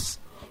house.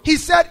 He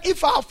said,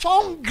 if I have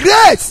found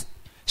grace,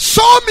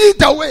 show me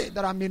the way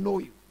that I may know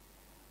you.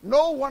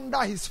 No wonder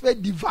his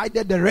faith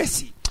divided the Red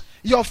Sea.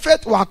 Your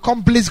faith will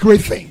accomplish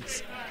great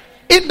things.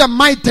 In the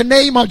mighty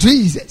name of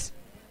Jesus.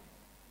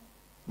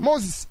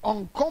 Moses,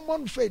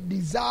 uncommon faith,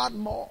 desired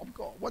more of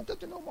God. Wanted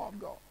to know more of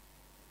God.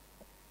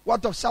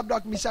 What of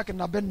Shadrach, Meshach,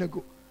 and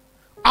Abednego?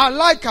 I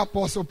like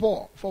Apostle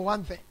Paul for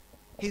one thing.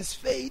 His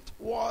faith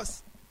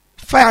was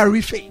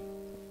fiery faith.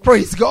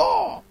 Praise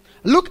God.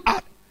 Look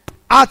at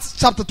Acts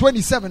chapter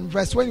 27,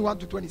 verse 21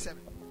 to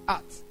 27.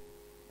 Acts.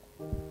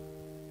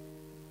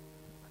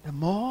 The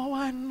more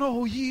I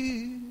know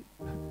you,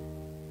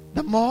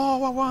 the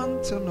more I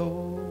want to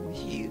know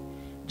you.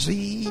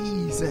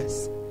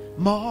 Jesus,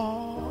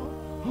 more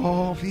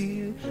of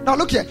you. Now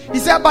look here. He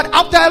said, but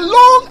after a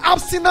long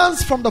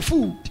abstinence from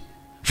food,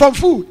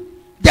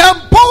 then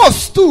Paul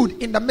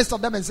stood in the midst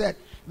of them and said,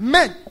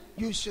 men,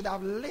 you should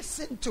have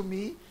listened to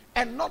me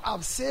and not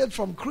have sailed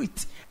from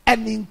Crete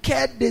and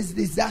incurred this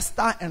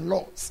disaster and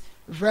loss.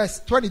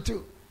 Verse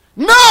 22.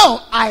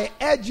 Now I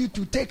urge you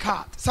to take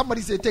heart.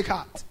 Somebody say take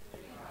heart.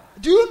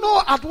 Do you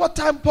know at what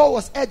time Paul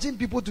was urging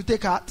people to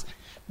take heart?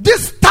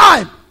 This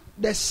time,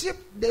 the ship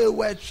they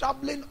were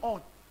traveling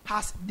on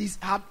had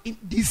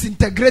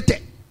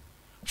disintegrated,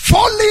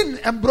 fallen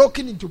and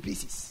broken into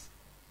pieces.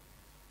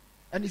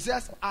 And he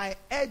says, I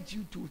urge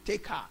you to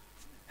take heart.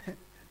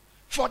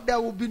 For there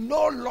will be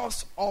no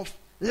loss of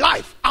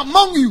life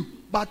among you,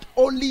 but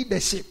only the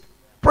ship.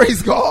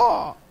 Praise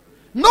God.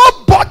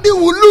 Nobody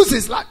will lose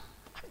his life.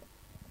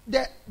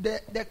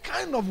 The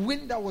kind of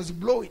wind that was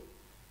blowing,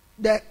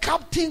 the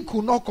captain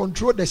could not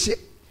control the ship.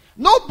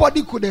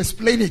 Nobody could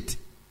explain it.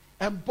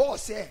 And Paul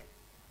said,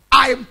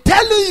 I am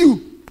telling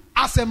you,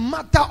 as a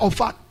matter of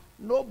fact,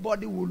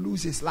 nobody will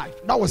lose his life.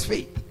 That was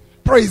faith.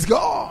 Praise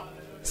God.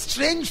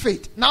 Strange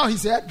faith. Now he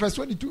said, verse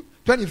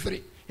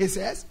 23, he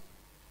says,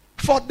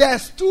 for there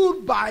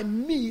stood by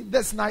me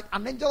this night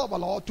an angel of the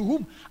Lord to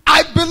whom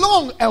I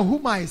belong and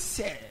whom I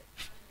serve.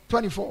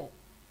 24.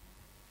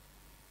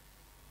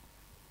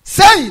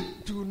 Saying,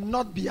 do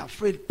not be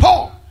afraid,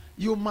 Paul,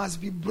 you must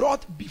be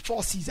brought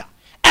before Caesar.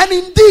 And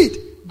indeed,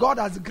 God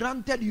has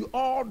granted you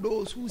all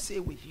those who say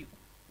with you.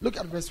 Look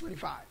at verse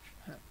 25.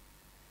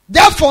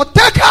 Therefore,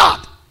 take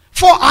heart,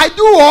 for I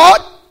do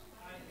what?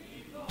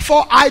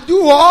 For I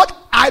do what?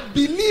 I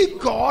believe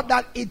God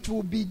that it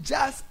will be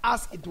just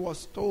as it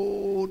was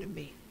told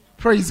me.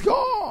 Praise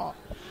God.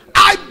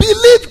 I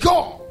believe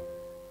God.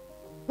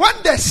 When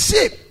the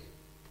ship,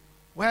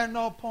 when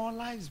upon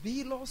life's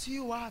billows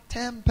you are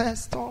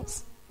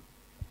tempestuous,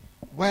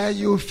 where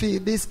you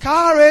feel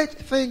discouraged,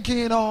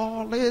 thinking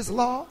all is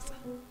lost,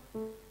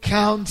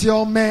 count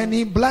your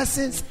many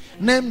blessings,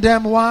 name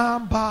them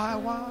one by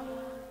one,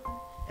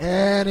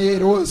 and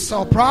it will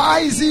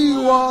surprise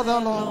you what the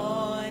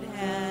Lord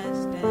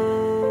has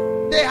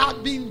done. They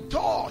had been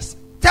tossed,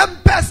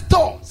 tempest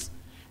tossed.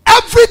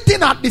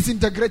 Everything had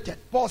disintegrated.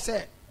 Paul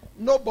said,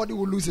 nobody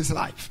will lose his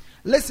life.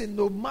 Listen,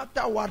 no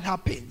matter what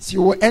happens,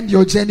 you will end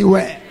your journey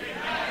where?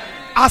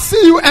 I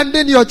see you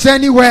ending your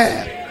journey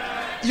where?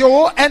 You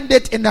will end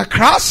it in a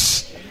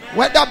crash,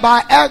 whether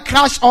by air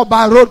crash or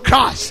by road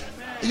crash.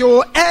 You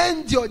will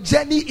end your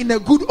journey in a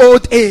good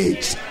old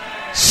age.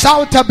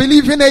 Shout a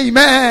believing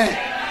amen.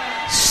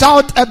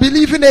 Shout a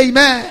believing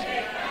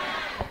amen.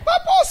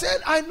 But Paul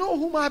said, I know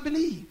whom I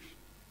believe.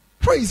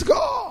 Praise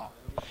God.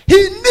 He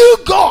knew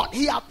God.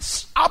 He had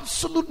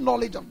absolute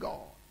knowledge of God.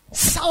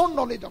 Sound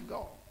knowledge of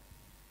God.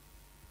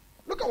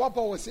 Look at what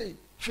Paul was saying.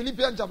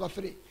 Philippians chapter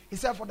 3. He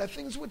said, for the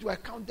things which were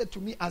counted to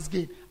me as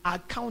gain, I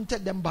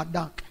counted them but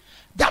dung,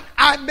 that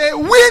I may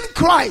win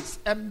Christ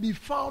and be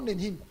found in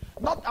him,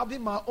 not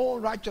having my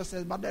own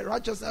righteousness, but the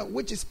righteousness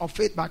which is of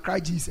faith by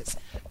Christ Jesus,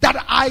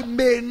 that I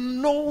may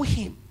know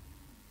him.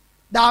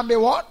 That I may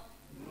what?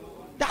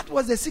 That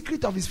was the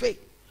secret of his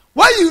faith.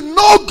 When you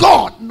know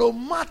God, no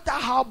matter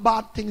how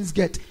bad things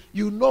get,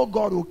 you know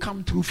God will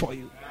come through for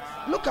you.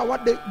 Look at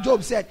what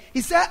Job said.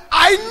 He said,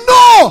 I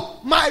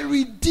know my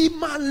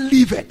Redeemer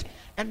liveth,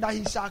 and that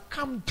he shall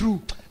come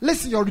through.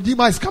 Listen, your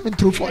Redeemer is coming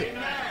through for you.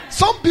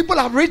 Some people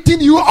have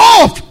written you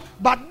off,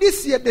 but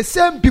this year the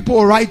same people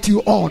will write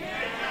you on.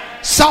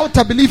 Shout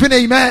a believing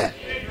amen.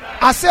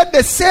 I said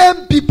the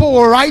same people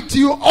will write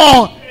you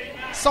on.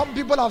 Some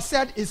people have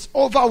said it's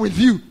over with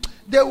you.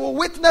 They will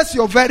witness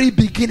your very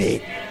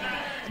beginning.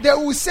 They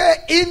will say,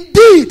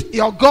 indeed,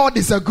 your God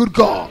is a good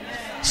God.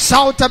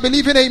 Shout a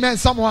believing amen,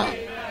 someone.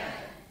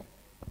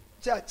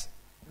 Church,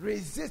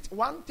 resist.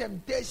 One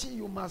temptation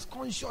you must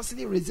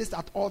consciously resist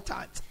at all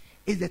times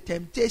is the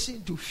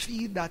temptation to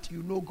feel that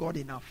you know God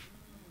enough.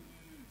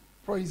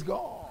 Praise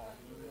God.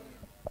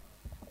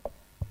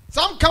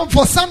 Some come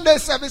for Sunday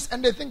service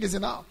and they think it's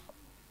enough.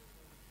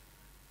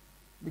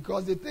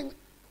 Because they think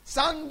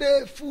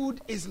Sunday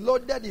food is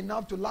loaded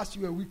enough to last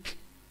you a week.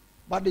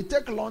 But they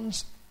take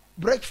lunch,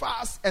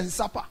 breakfast, and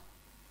supper.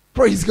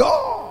 Praise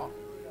God.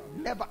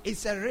 Never.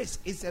 It's a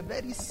risk. It's a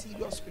very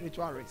serious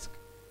spiritual risk.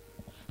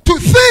 To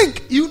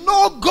think you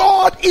know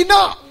God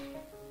enough.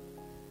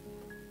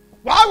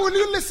 Why will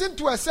you listen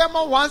to a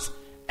sermon once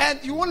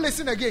and you won't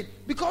listen again?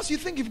 Because you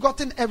think you've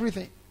gotten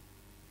everything.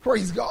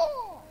 Praise God.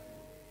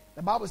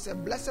 The Bible says,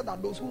 blessed are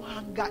those who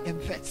hunger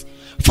and thirst,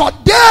 for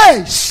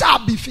they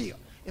shall be filled.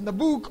 In the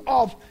book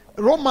of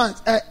in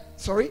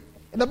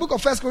the book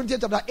of 1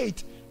 Corinthians chapter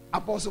 8,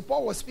 Apostle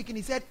Paul was speaking.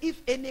 He said,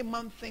 if any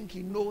man think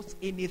he knows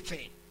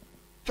anything.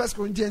 1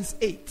 Corinthians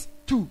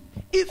 8:2.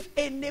 If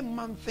any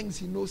man thinks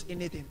he knows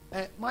anything.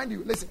 Mind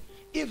you, listen.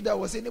 If there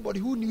was anybody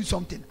who knew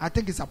something, I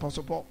think it's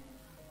Apostle Paul.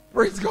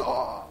 Praise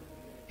God.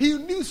 He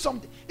knew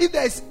something. If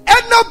there is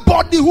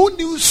anybody who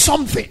knew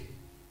something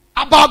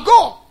about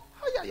God.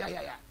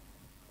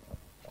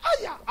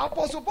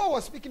 Apostle Paul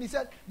was speaking. He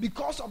said,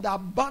 because of the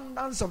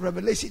abundance of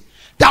revelation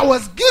that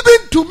was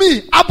given to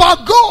me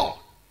about God.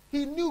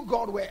 He knew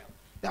God well.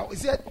 He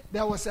said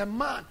there was a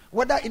man,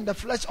 whether in the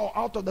flesh or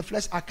out of the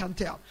flesh, I can't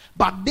tell.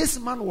 But this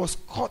man was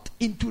caught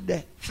into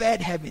the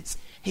third heavens.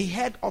 He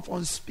heard of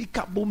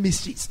unspeakable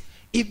mysteries.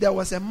 If there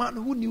was a man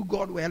who knew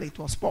God well, it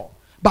was Paul.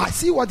 But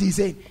see what he's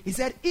saying. He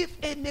said, if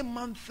any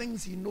man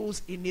thinks he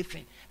knows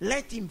anything,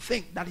 let him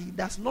think that he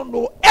does not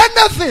know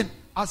anything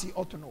as he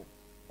ought to know.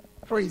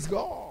 Praise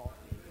God.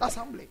 That's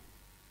humbling.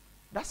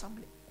 That's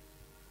humbling.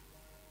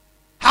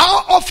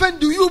 How often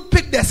do you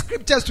pick the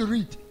scriptures to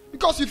read?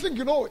 Because you think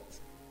you know it.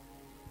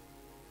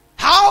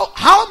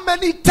 How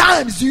many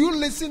times do you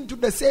listen to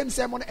the same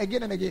sermon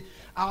again and again?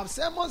 Our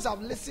sermons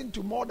I've listened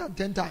to more than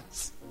 10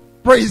 times.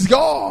 Praise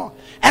God.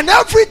 And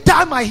every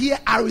time I hear,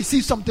 I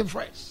receive something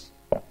fresh.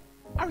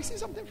 I receive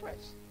something fresh.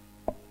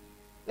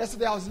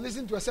 Yesterday I was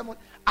listening to a sermon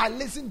I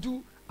listened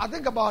to, I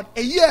think about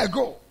a year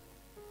ago.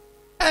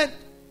 And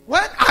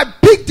when I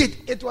picked it,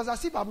 it was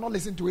as if I've not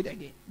listened to it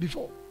again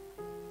before.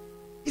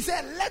 He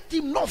said, let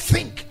him not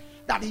think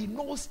that he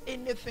knows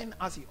anything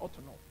as he ought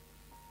to know.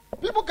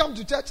 People come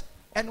to church,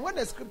 and when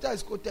the scripture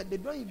is quoted, they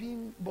don't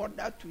even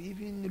bother to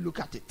even look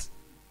at it.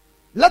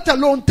 Let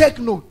alone take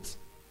note.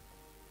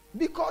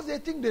 Because they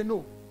think they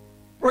know.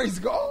 Praise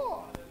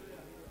God.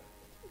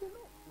 They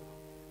know.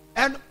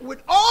 And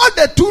with all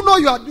the to know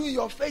you are doing,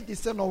 your faith is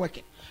still not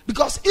working.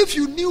 Because if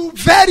you knew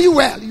very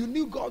well, you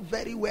knew God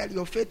very well,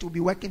 your faith will be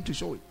working to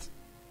show it.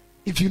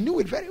 If you knew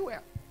it very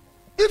well.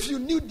 If you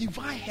knew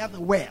divine health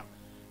well,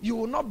 you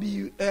will not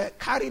be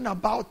carrying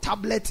about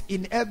tablets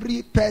in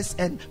every purse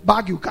and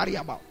bag you carry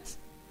about.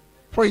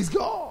 Praise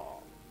God.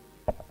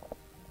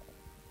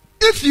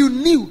 If you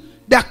knew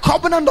the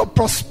covenant of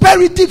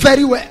prosperity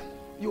very well,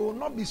 you will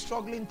not be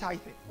struggling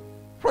tithing.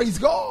 Praise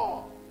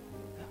God.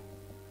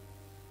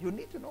 You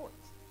need to know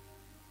it.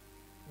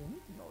 You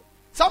need to know it.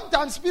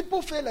 Sometimes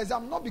people fail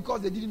exam not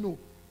because they didn't know,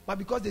 but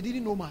because they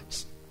didn't know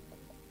much.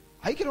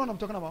 Are you getting what I'm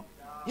talking about?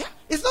 Yeah.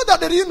 It's not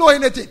that they didn't know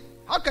anything.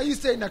 How can you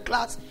stay in a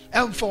class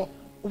and for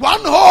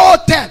one whole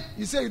term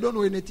you say you don't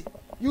know anything?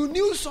 You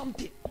knew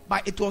something,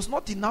 but it was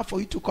not enough for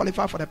you to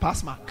qualify for the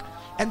pass mark.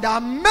 And there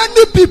are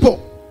many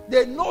people,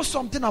 they know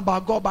something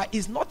about God, but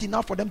it's not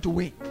enough for them to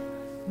win.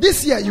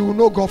 This year you will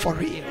know God for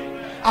real.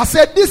 I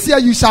said this year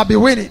you shall be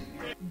winning.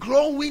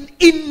 Growing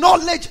in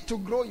knowledge to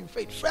grow in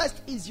faith.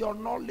 First is your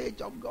knowledge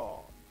of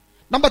God.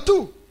 Number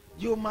 2,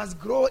 you must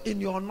grow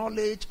in your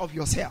knowledge of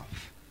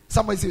yourself.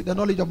 Somebody say the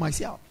knowledge of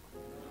myself.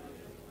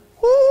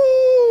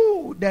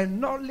 Ooh, the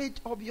knowledge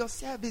of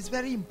yourself is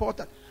very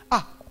important.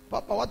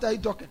 Papa, what are you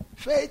talking?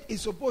 Faith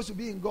is supposed to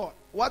be in God.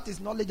 What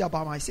is knowledge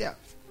about myself?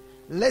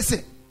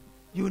 Listen,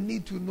 you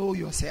need to know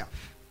yourself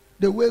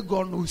the way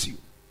God knows you.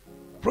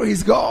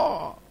 Praise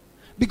God.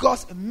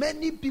 Because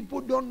many people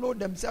don't know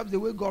themselves the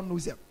way God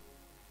knows them.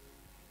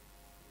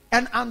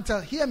 And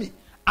hear me,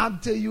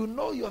 until you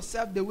know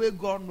yourself the way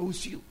God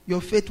knows you,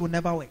 your faith will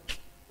never work.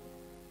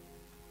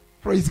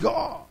 Praise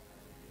God.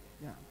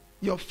 Yeah.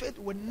 Your faith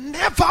will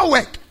never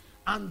work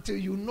until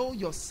you know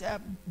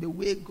yourself the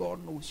way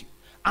God knows you.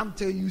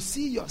 Until you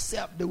see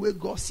yourself the way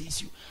God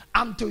sees you.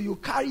 Until you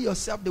carry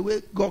yourself the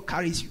way God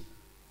carries you.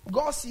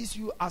 God sees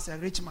you as a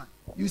rich man.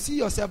 You see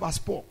yourself as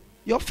poor.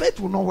 Your faith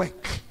will not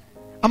work.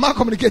 Am I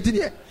communicating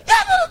here? Yeah,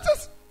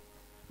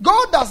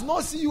 God does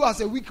not see you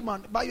as a weak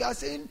man, but you are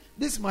saying,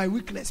 this is my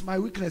weakness, my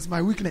weakness, my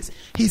weakness.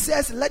 He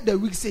says, let the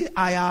weak say,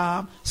 I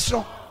am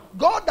strong.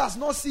 God does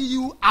not see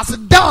you as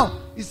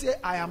down. You say,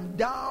 I am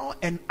down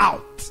and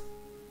out.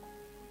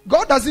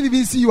 God doesn't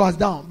even see you as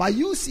down, but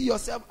you see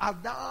yourself as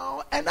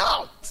down and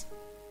out.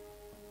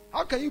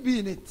 How can you be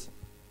in it?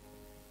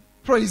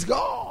 Praise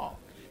God.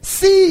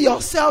 See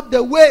yourself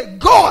the way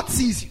God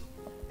sees you.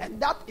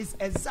 And that is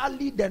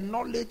exactly the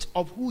knowledge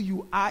of who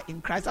you are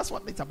in Christ. That's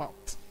what it's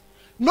about.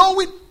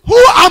 Knowing who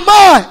am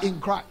I in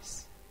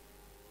Christ.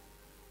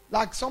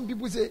 Like some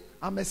people say,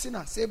 I'm a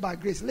sinner saved by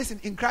grace. Listen,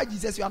 in Christ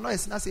Jesus, you are not a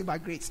sinner saved by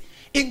grace.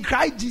 In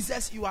Christ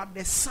Jesus, you are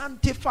the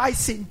sanctified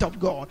saint of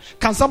God.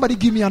 Can somebody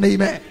give me an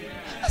amen?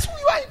 That's who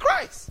you are in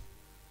Christ.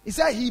 He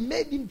said he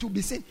made him to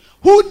be sin,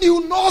 who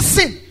knew no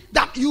sin,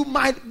 that you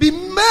might be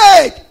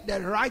made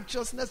the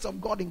righteousness of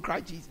God in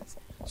Christ Jesus.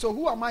 So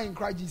who am I in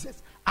Christ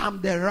Jesus?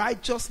 I'm the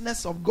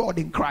righteousness of God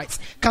in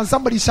Christ. Can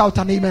somebody shout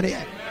an amen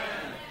here?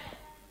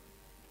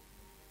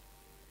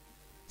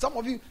 Some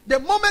of you, the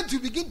moment you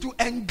begin to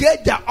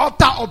engage the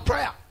altar of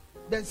prayer,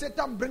 then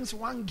Satan brings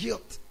one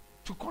guilt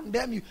to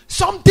condemn you.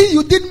 Something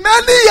you did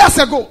many years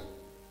ago.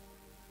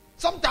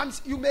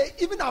 Sometimes you may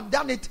even have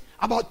done it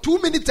about 2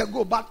 minutes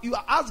ago, but you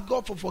ask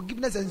God for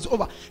forgiveness and it's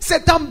over.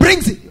 Satan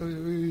brings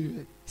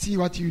it. See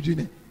what you're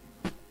doing.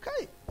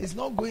 Okay, it's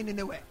not going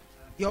anywhere.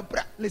 Your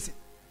prayer, listen.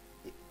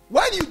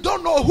 When you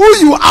don't know who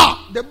you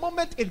are, the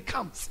moment it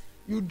comes,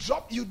 you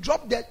drop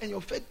dead and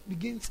your faith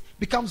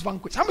becomes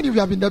vanquished. How many of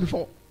you have been there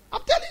before?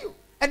 I'm telling you.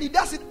 And he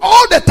does it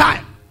all the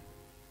time.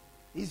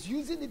 He's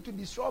using it to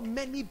destroy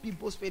many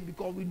people's faith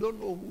because we don't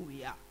know who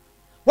we are.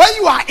 When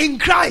you are in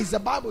Christ, the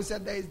Bible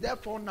said there is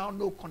therefore now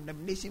no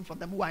condemnation for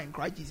them who are in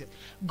Christ Jesus.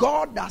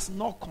 God does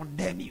not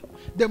condemn you.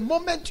 The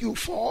moment you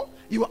fall,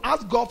 you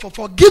ask God for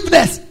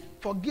forgiveness.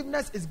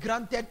 Forgiveness is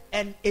granted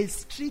and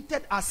is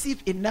treated as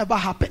if it never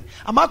happened.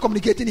 Am I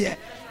communicating here?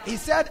 He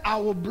said, I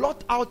will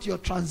blot out your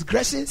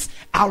transgressions.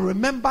 I'll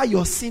remember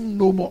your sin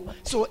no more.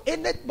 So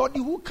anybody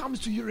who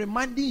comes to you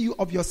reminding you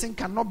of your sin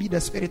cannot be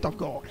the Spirit of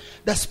God.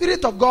 The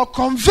Spirit of God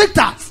convicts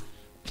us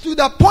to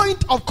the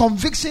point of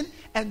conviction,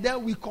 and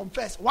then we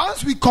confess.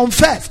 Once we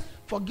confess,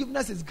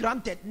 forgiveness is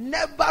granted,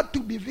 never to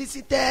be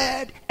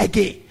visited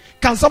again.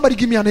 Can somebody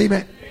give me an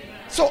amen?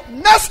 So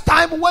next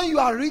time when you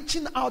are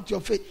reaching out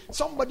your faith,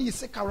 somebody is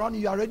sick around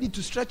you are ready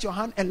to stretch your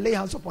hand and lay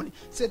hands upon it.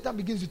 Satan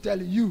begins to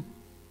tell you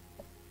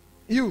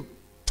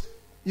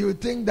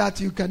think that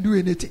you can do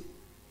anything.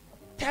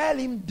 Tell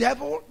him,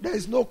 devil, there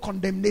is no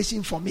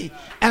condemnation for me,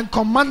 and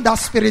command that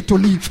spirit to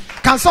leave.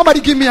 Can somebody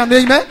give me an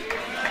amen?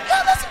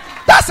 Yeah,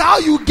 that's how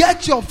you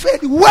get your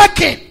faith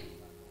working.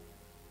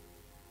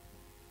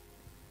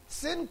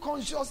 Sin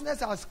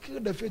consciousness has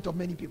killed the faith of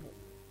many people.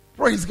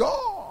 Praise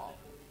God.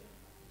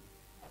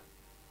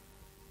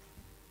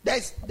 There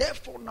is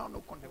therefore now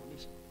no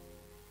condemnation.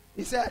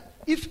 He said,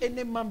 if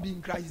any man be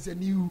in Christ, is a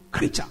new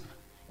creature.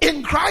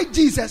 In Christ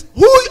Jesus,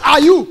 who are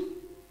you?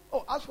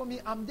 Oh, as for me,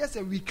 I'm just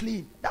a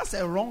weakling. That's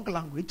a wrong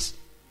language.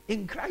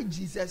 In Christ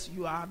Jesus,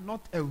 you are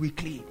not a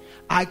weakling.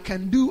 I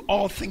can do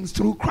all things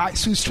through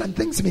Christ who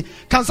strengthens me.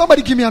 Can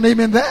somebody give me an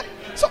amen there?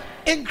 So,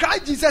 in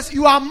Christ Jesus,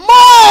 you are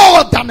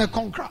more than a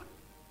conqueror.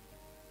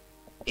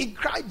 In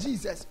Christ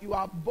Jesus, you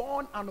are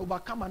born an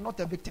overcomer, not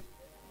a victim.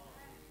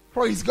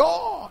 Praise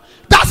God.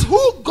 That's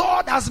who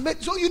God has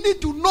made. So you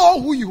need to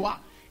know who you are.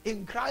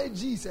 In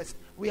Christ Jesus,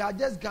 we are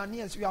just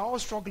Ghanaians. We are all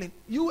struggling.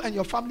 You and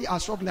your family are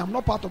struggling. I'm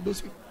not part of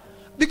those people.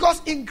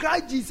 Because in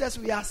Christ Jesus,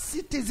 we are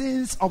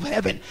citizens of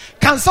heaven.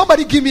 Can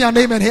somebody give me an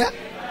amen here?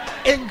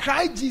 In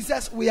Christ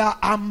Jesus, we are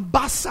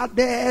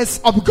ambassadors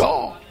of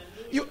God.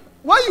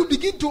 When you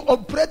begin to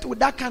operate with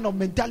that kind of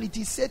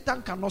mentality,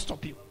 Satan cannot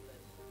stop you.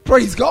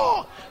 Praise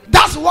God.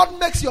 That's what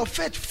makes your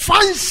faith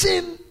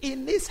function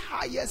in its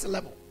highest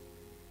level.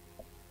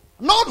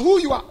 Not who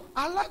you are.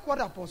 I like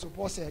what Apostle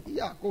Paul said.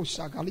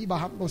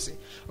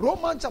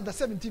 Romans chapter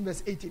 17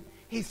 verse 18.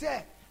 He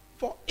said,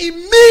 for in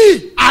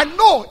me, I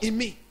know in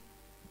me.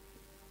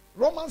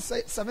 Romans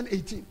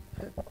 7:18.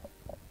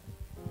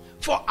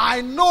 For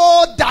I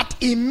know that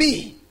in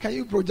me. Can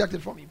you project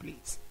it for me,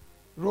 please?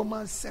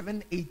 Romans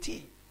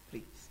 7:18,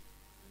 please.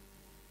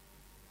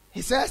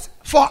 He says,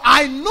 for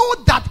I know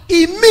that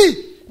in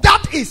me,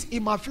 that is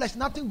in my flesh,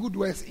 nothing good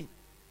dwells in.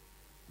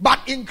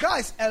 But in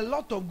Christ, a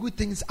lot of good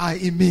things are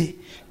in me.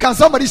 Can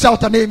somebody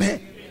shout an amen?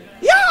 Amen.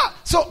 Yeah.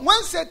 So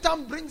when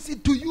Satan brings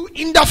it to you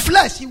in the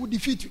flesh, he will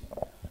defeat you.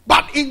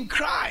 But in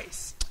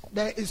Christ,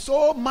 there is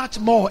so much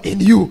more in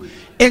you.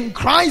 In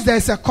Christ, there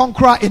is a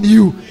conqueror in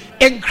you.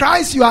 In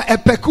Christ, you are a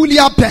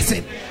peculiar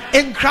person.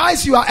 In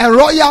Christ, you are a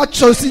royal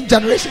chosen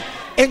generation.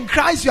 In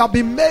Christ, you have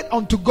been made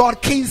unto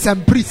God kings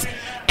and priests.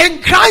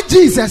 In Christ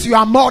Jesus, you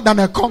are more than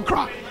a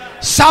conqueror.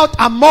 Shout,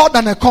 I'm more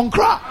than a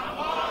conqueror.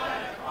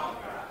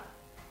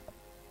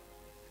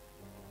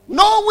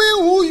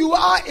 Knowing who you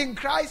are in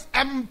Christ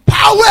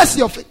empowers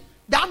your faith.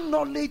 That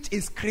knowledge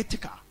is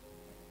critical.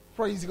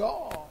 Praise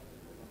God.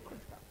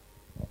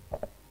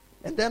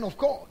 And then, of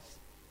course,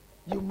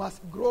 you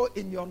must grow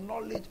in your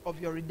knowledge of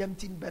your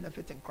redemptive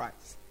benefit in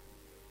Christ.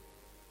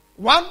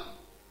 1,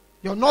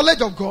 your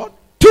knowledge of God.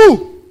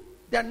 2,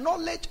 the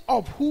knowledge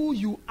of who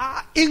you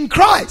are in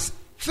Christ.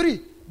 3,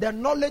 the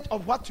knowledge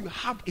of what you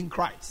have in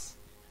Christ.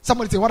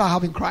 Somebody say, what I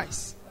have in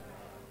Christ.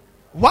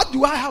 What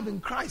do I have in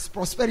Christ?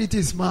 Prosperity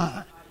is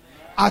mine.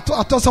 I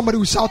thought somebody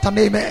would shout an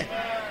amen.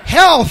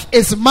 Health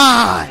is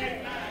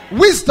mine.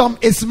 Wisdom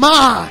is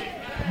mine.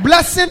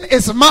 Blessing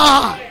is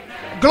mine.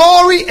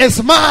 Glory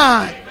is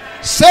mine.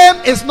 Shame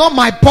is not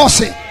my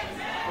portion.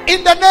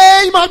 In the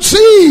name of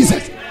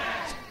Jesus.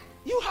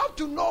 You have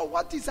to know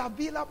what is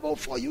available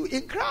for you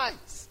in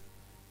Christ.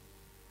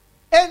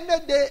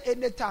 Any day,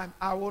 any time,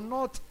 I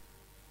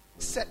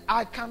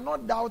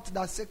cannot doubt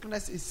that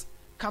sickness is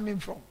coming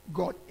from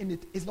God in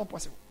it. It's not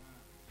possible.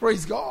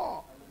 Praise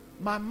God.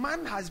 My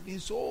mind has been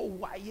so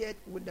wired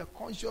with the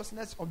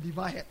consciousness of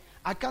divine health.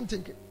 I can't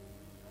think it.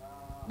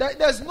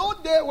 There's no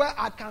day where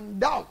I can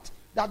doubt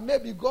that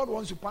maybe God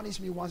wants to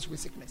punish me once with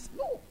sickness.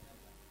 No.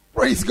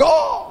 Praise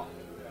God.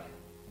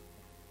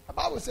 The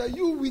Bible says,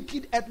 you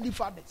wicked earthly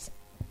fathers.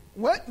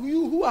 When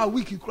you who are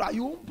wicked cry,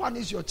 you won't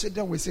punish your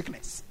children with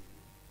sickness.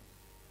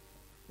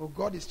 But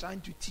God is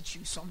trying to teach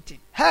you something.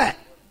 Hey!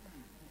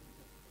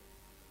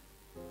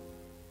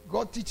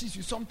 God teaches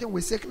you something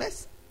with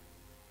sickness.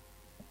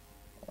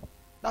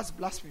 That's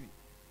blasphemy.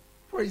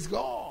 Praise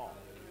God.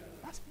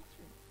 That's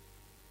blasphemy.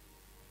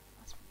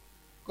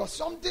 Because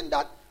something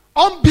that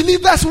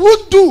unbelievers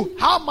would do,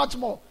 how much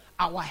more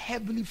our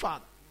Heavenly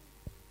Father.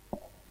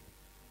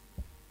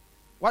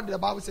 What did the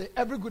Bible say?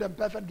 Every good and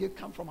perfect gift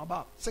comes from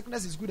above.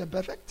 Sickness is good and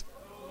perfect.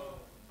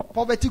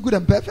 Poverty good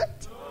and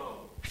perfect.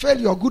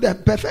 Failure good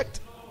and perfect.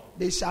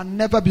 They shall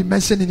never be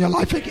mentioned in your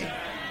life again.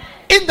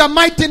 In the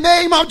mighty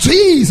name of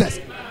Jesus.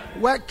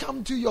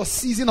 Welcome to your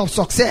season of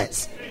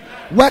success.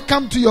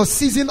 Welcome to your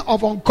season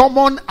of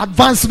uncommon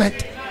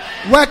advancement.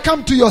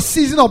 Welcome to your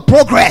season of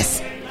progress.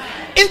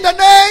 In the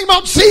name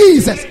of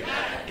Jesus.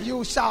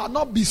 You shall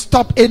not be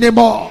stopped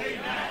anymore.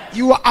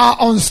 You are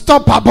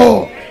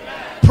unstoppable.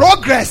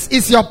 Progress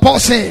is your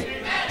portion.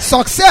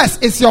 Success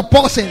is your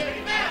portion.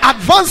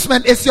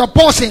 Advancement is your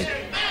portion.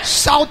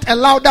 Shout a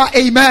louder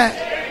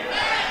amen.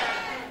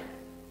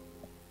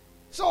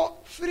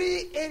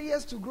 3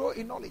 areas to grow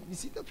in knowledge. Be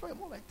seated for a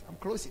moment. I'm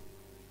closing.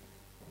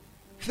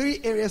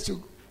 3 areas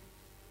to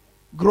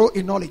grow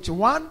in knowledge.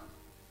 1,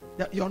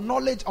 your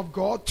knowledge of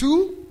God.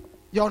 2,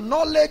 your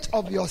knowledge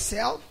of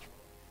yourself.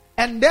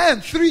 And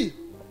then 3,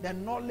 the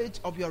knowledge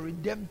of your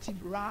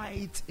redemptive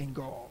right in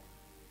God.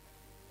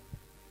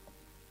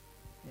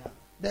 Yeah.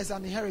 There's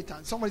an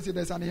inheritance. Somebody say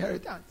there's an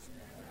inheritance.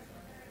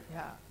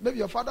 Yeah. Maybe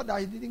your father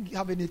died, he didn't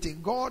have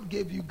anything. God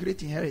gave you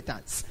great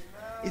inheritance.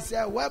 He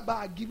said,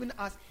 whereby giving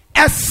us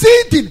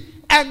exceeding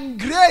and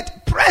great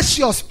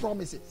precious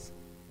promises.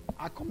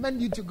 I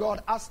commend you to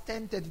God, Acts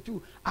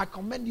 10:32. I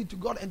commend you to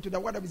God and to the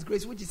word of his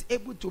grace, which is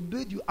able to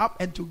build you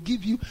up and to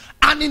give you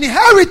an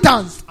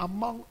inheritance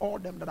among all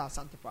them that are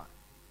sanctified.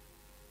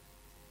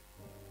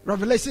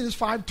 Revelations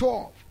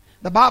 5:12.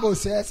 The Bible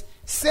says,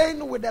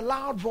 saying with a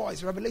loud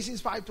voice,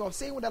 Revelations 5:12,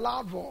 saying with a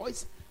loud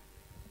voice,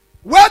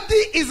 worthy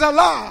is the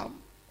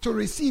Lamb to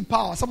receive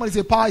power. Somebody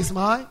say, power is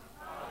mine.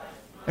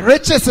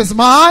 Riches is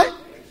mine.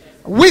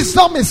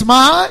 Wisdom is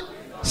mine.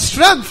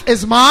 Strength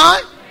is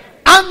mine.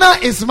 Honor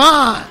is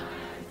mine.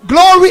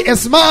 Glory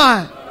is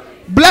mine.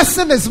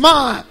 Blessing is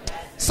mine.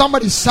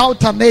 Somebody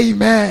shout an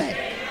amen.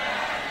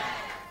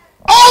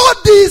 All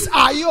these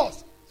are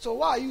yours. So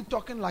why are you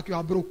talking like you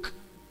are broke?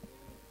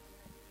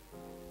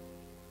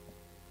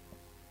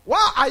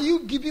 Why are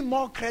you giving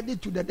more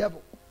credit to the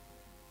devil?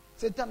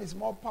 Satan is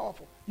more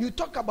powerful. You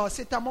talk about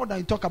Satan more than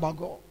you talk about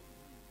God.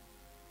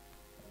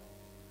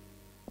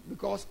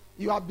 Because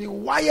you have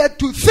been wired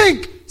to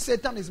think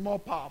Satan is more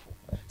powerful.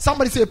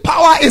 Somebody say,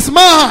 power is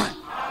mine.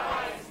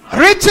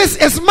 Riches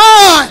is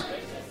mine.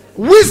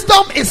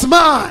 Wisdom is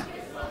mine.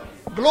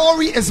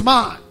 Glory is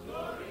mine.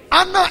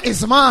 Honor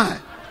is mine.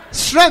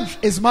 Strength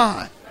is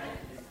mine.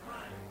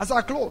 As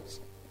I close,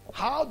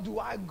 how do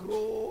I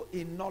grow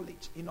in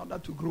knowledge in order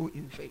to grow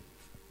in faith?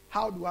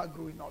 How do I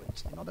grow in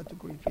knowledge in order to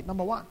grow in faith?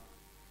 Number 1,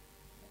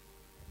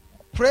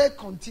 pray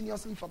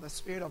continuously for the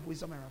spirit of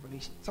wisdom and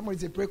revelation. Somebody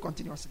say, pray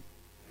continuously.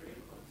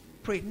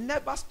 Pray.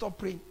 Never stop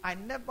praying. I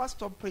never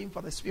stop praying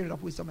for the spirit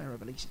of wisdom and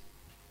revelation.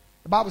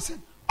 The Bible said,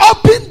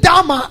 open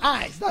down my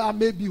eyes that I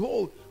may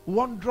behold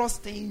wondrous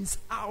things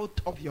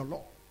out of your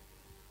law.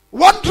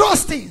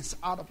 Wondrous things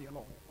out of your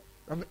law.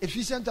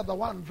 Ephesians chapter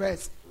 1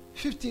 verse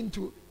 15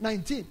 to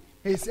 19.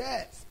 He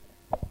says,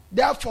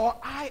 therefore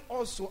I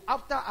also,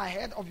 after I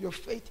heard of your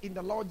faith in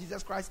the Lord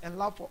Jesus Christ and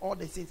love for all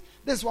the saints.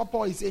 This is what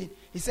Paul is saying.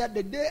 He said,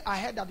 the day I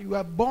heard that you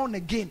were born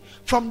again,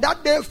 from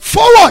that day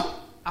forward,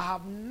 I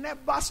have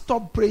never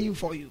stopped praying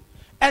for you.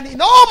 And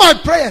in all my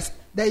prayers,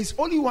 there is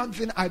only one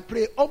thing I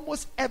pray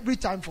almost every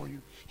time for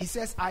you. He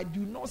says, I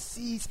do not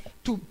cease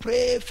to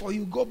pray for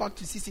you. Go back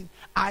to 16.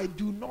 I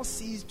do not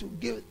cease to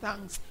give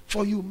thanks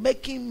for you,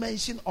 making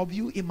mention of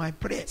you in my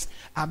prayers.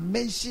 I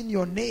mention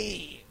your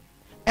name.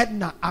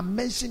 Edna, I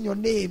mention your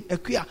name.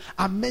 Equia,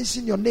 I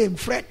mention your name.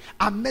 Fred,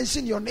 I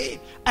mention your name.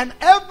 And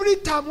every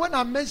time when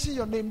I mention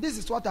your name, this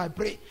is what I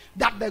pray.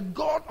 That the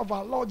God of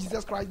our Lord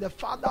Jesus Christ, the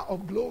Father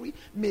of glory,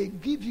 may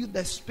give you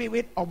the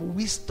spirit of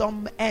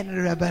wisdom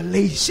and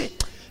revelation.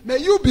 May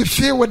you be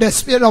filled with the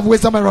spirit of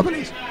wisdom and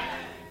revelation.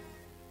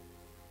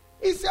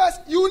 He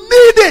says, you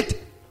need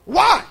it.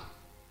 Why?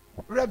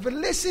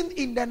 Revelation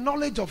in the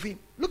knowledge of him.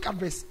 Look at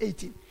verse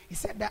 18. He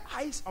said, the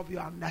eyes of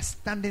your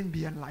understanding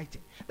be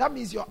enlightened. That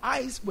means your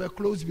eyes were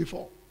closed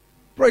before.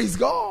 Praise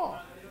God.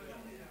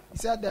 He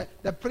said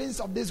the prince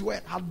of this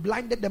world had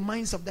blinded the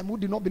minds of them who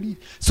did not believe.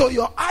 So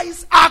your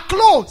eyes are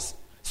closed.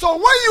 So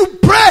when you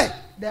pray,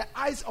 the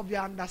eyes of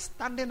your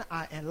understanding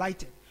are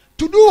enlightened.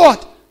 To do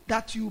what?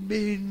 That you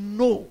may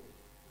know.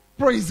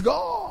 Praise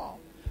God.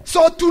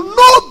 So to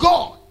know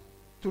God,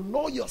 to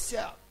know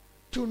yourself,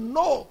 to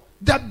know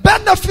the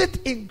benefit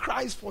in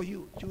Christ for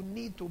you, you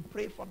need to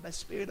pray for the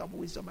spirit of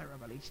wisdom and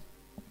revelation.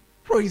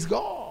 Praise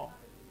God.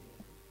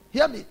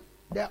 Hear me.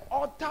 The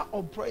altar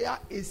of prayer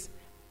is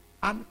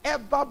an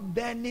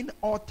ever-burning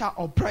altar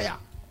of prayer.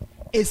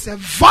 It's a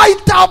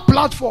vital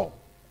platform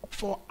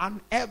for an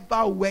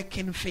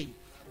ever-working faith.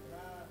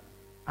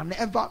 An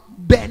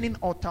ever-burning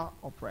altar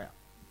of prayer.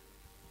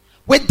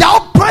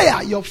 Without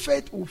prayer, your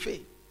faith will fail.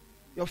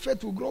 Your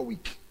faith will grow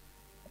weak.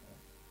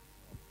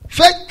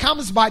 Faith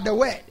comes by the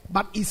word,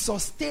 but is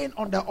sustained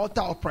on the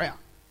altar of prayer.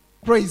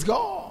 Praise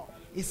God.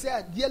 He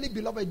said, dearly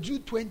beloved,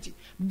 Jude 20,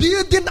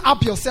 building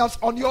up yourselves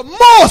on your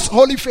most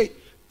holy faith,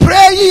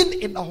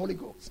 praying in the Holy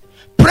Ghost.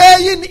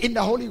 Praying in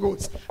the Holy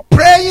Ghost.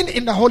 Praying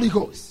in the Holy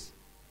Ghost.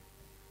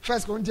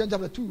 1 Corinthians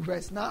chapter 2,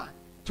 verse 9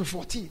 to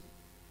 14.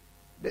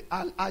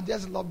 I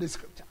just love this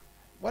scripture.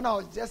 When I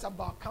was just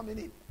about coming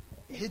in,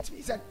 it hit me.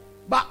 He said,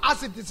 but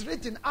as it is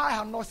written, I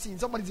have not seen.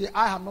 Somebody say,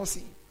 I have not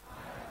seen.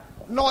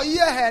 Nor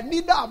ear heard,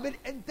 neither have been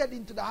entered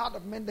into the heart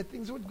of men the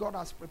things which God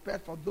has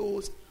prepared for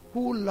those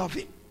who love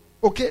him.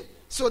 Okay?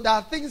 So there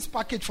are things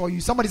packaged for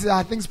you. Somebody say, there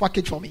are things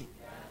packaged for me.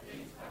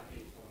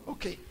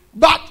 Okay.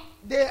 But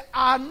they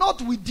are not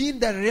within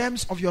the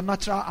realms of your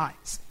natural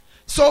eyes.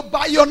 So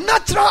by your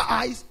natural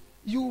eyes,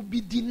 you will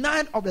be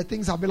denied of the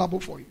things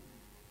available for you.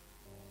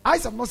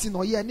 Eyes have not seen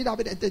nor ear, neither have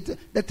been entered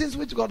the things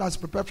which God has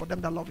prepared for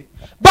them that love him.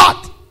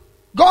 But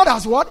God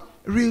has what?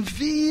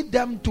 Revealed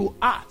them to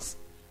us.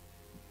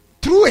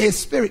 through his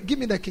Spirit. Give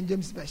me the King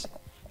James Version.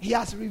 He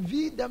has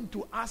revealed them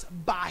to us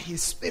by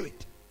his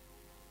Spirit.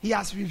 He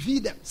has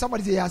revealed them.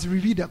 Somebody say he has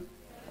revealed them.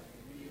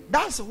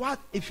 That's what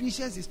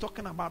Ephesians is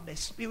talking about. The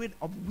spirit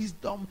of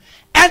wisdom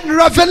and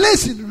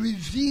revelation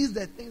reveals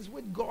the things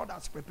which God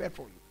has prepared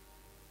for you.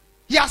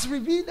 He has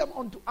revealed them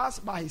unto us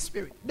by his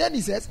Spirit. Then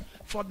he says,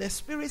 for the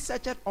Spirit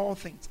searcheth all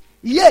things,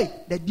 yea,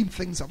 the deep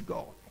things of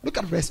God. Look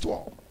at verse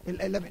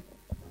 11.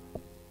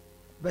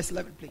 Verse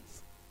 11,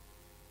 please.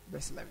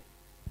 Verse 11.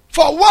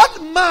 For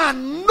what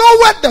man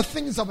knoweth the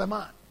things of a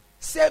man,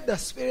 save the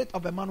spirit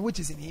of a man which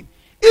is in him?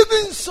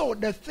 Even so,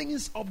 the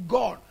things of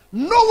God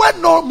knoweth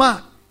no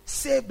man,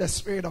 save the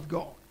Spirit of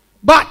God.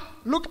 But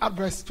look at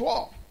verse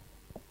 12.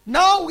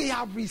 Now we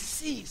have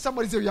received.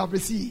 Somebody say we have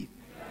received.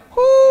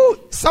 Who?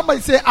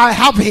 Somebody say I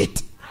have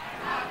it.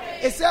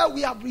 It said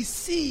we have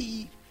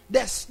received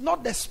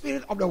not the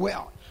spirit of the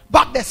world,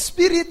 but the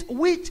Spirit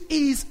which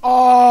is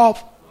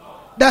of God.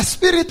 The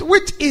Spirit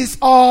which is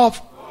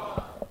of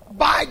God.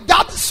 By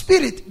that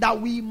Spirit that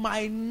we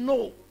might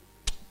know.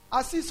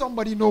 I see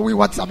somebody knowing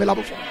what's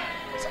available for you.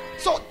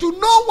 So to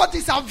know what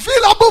is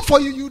available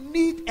for you, you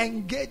need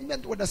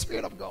engagement with the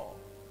Spirit of God.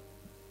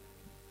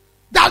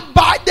 That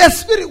by the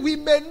Spirit we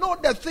may know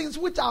the things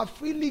which are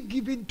freely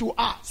given to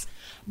us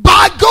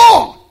by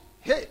God.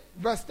 Hey,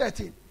 verse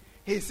 13.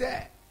 He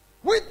said,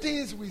 with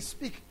things we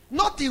speak,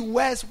 not in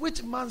words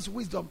which man's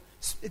wisdom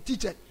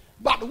teacheth,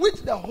 but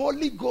which the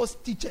Holy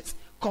Ghost teaches,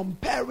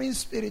 comparing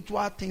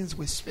spiritual things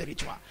with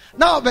spiritual.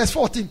 Now verse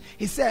 14,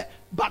 he said,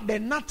 but the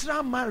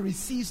natural man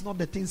receives not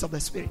the things of the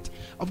Spirit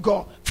of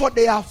God, for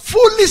they are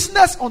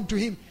foolishness unto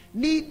him,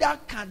 neither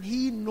can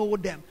he know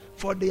them,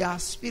 for they are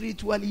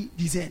spiritually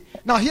discerned.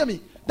 Now hear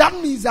me. That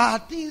means there are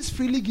things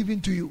freely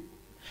given to you,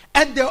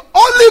 and the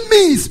only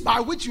means by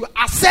which you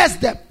access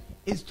them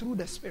is through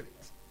the Spirit.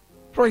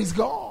 Praise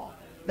God.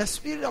 The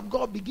Spirit of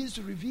God begins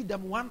to reveal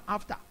them one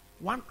after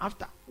one.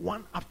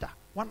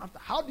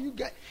 How do you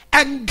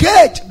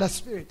engage the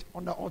Spirit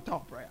on the altar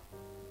of prayer?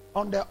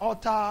 On the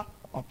altar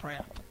of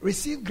prayer.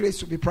 Receive grace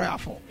to be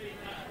prayerful.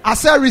 I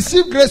said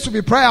receive grace to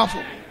be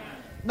prayerful.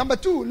 Number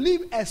 2,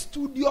 live a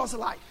studious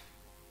life.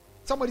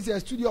 Somebody say a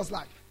studious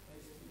life.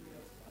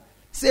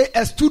 Say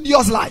a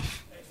studious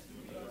life.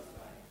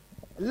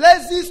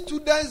 Lazy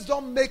students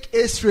don't make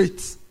A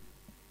straight.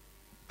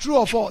 True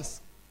or false?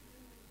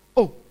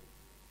 Oh,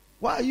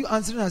 why are you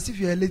answering as if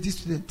you're a lazy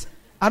student?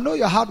 I know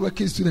you're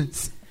hardworking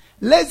students.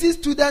 Lazy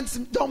students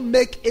don't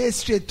make A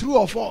straight. True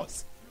or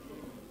false?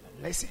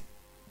 Listen.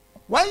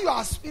 When you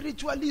are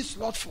spiritually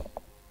slothful,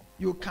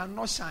 you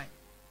cannot shine.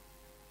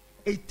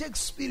 It takes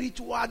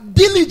spiritual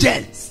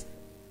diligence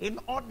in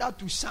order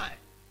to shine.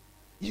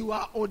 You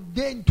are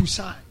ordained to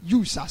shine.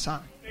 You shall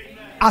shine. Amen.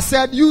 I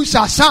said you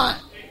shall shine.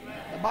 Amen.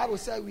 The Bible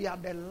says we are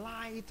the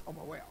light of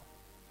the world.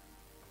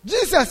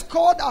 Jesus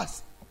called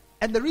us.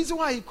 And the reason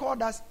why he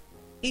called us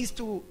is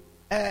to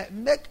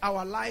make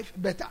our life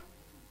better.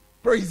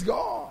 Praise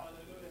God.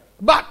 Hallelujah.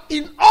 But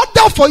in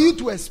order for you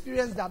to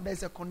experience that,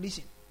 there's a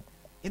condition.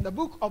 In the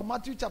book of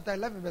Matthew chapter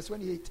 11 verse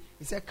 28,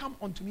 he said, come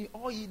unto me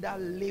all ye that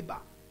labor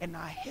and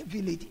are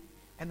heavy laden,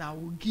 and I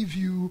will give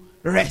you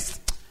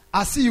rest.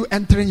 I see you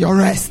entering your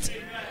rest.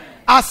 Amen.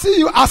 I see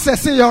you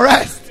accessing your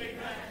rest.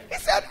 Amen. He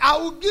said, I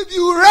will give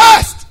you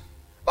rest.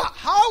 But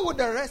how would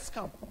the rest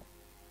come?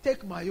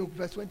 Take my yoke,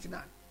 verse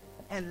 29,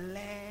 and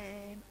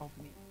learn of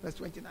me. Verse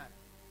 29.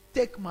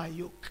 Take my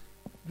yoke.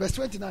 Verse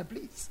 29,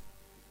 please.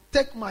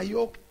 Take my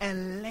yoke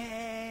and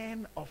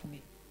learn of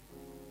me.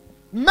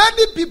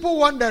 Many people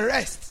want the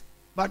rest,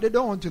 but they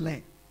don't want to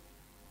learn.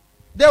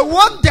 They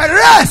want the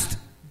rest,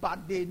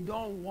 but they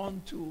don't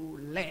want to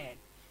learn.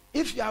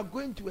 If you are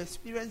going to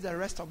experience the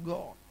rest of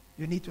God,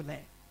 you need to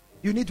learn.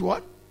 You need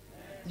what?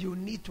 You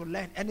need to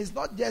learn. And it's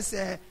not just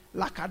a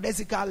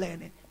lackadaisical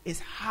learning. It's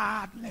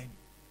hard learning.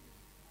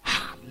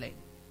 Hard learning.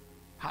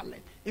 Hard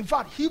learning. In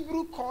fact,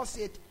 Hebrew calls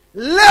it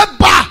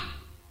labor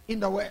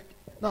in the word.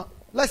 Now,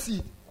 let's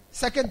see.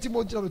 2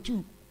 Timothy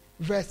 2,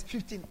 verse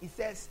 15. It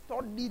says,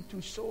 study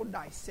to show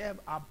thyself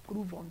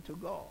approved unto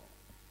God.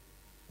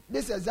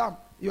 This exam,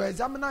 your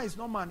examiner is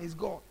not man, it's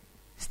God.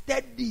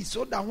 Study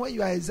so that when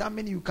you are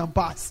examining, you can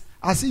pass.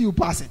 I see you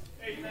passing.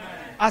 Amen.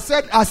 I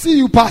said, I see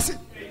you passing.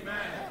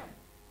 Amen.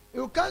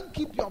 You can't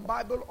keep your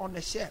Bible on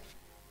the shelf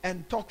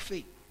and talk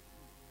faith.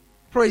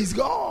 Praise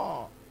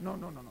God. No.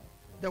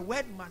 The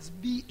word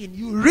must be in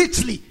you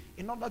richly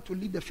in order to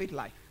live the faith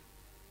life.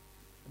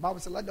 The Bible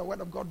says, let the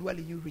word of God dwell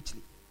in you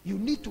richly. You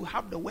need to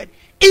have the word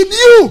in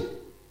you.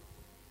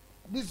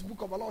 This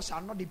book of the law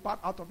shall not depart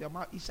out of your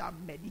mouth. You shall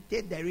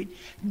meditate therein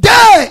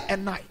day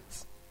and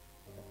night.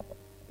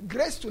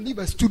 Grace to live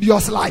a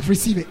studious life,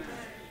 receive it.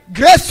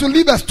 Grace to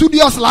live a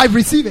studious life,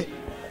 receive it.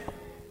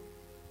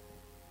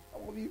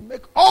 We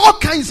make all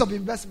kinds of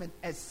investment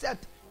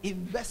except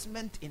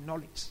investment in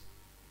knowledge.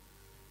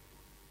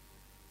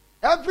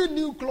 Every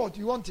new cloth,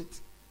 you want it.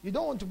 You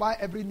don't want to buy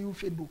every new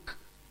faith book.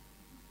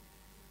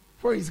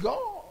 Praise God.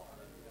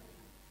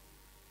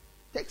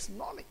 Takes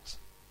knowledge.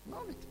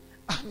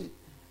 I mean,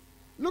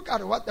 look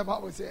at what the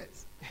Bible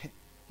says.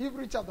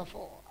 Hebrews chapter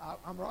 4.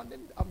 I'm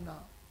rounding up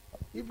now.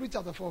 Hebrews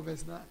chapter 4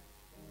 verse 9.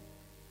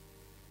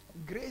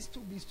 Grace to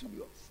be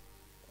studious.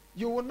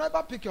 You will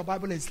never pick your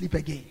Bible and sleep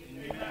again.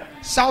 Amen.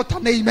 Shout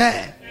an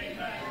amen.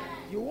 Amen.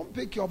 You won't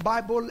pick your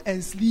Bible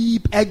and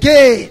sleep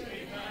again.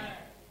 Amen.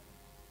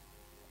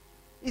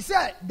 He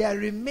said, there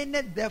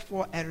remaineth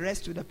therefore a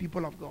rest to the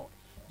people of God.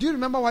 Do you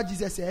remember what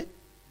Jesus said?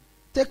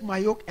 Take my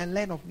yoke and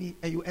learn of me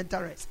and you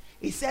enter rest.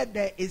 He said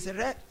there is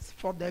rest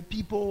for the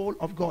people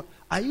of God.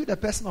 Are you the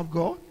person of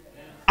God?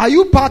 Yes. Are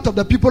you part of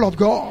the people of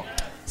God? Yes.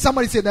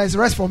 Somebody say there is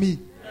rest for me.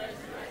 Rest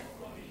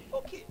for me.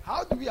 Okay,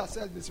 how do we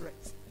assess this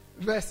rest?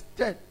 Verse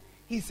 10.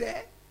 He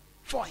said,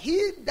 for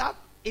he that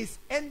is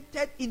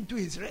entered into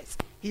his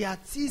rest, he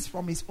had ceased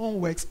from his own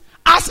works,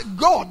 as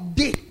God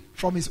did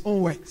from his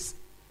own works.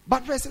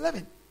 But verse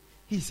 11,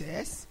 he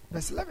says,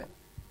 verse 11,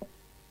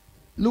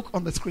 look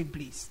on the screen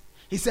please.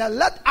 He said,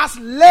 let us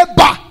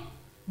labor,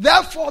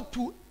 therefore,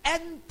 to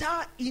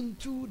enter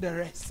into the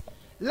rest,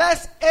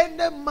 lest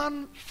any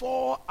man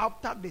fall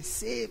after the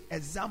same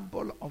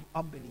example of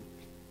unbelief.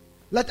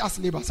 Let us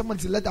labor. Someone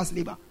say, let us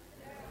labor.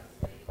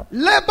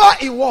 Labor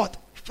in what?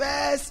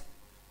 1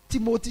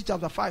 Timothy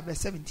chapter 5 verse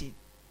 17.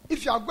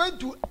 If you are going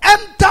to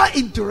enter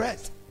into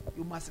rest,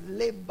 you must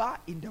labor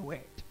in the word.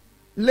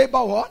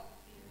 Labor what?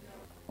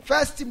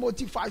 1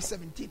 Timothy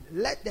 5:17.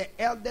 Let the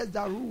elders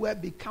that rule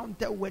be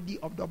counted worthy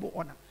of double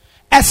honor,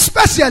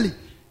 especially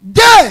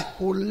they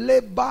who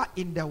labor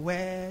in the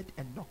word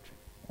and doctrine.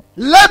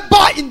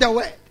 Labor in the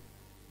word.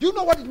 Do you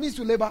know what it means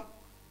to labor?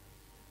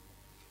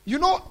 You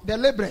know the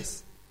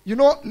laborers. You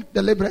know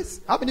the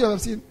laborers. How many of you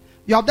have seen?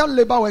 You have done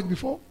labor work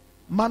before?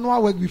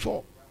 Manual work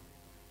before?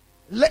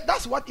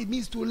 That's what it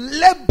means to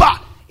labor.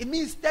 It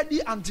means steady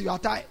until you are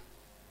tired.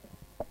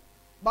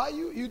 But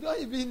you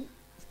don't even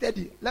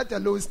steady, let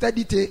alone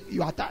steady till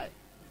you are tired.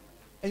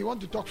 And you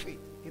want to talk faith.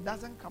 It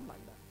doesn't come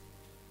like that.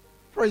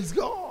 Praise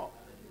God.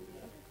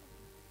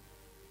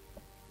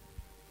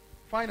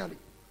 Finally,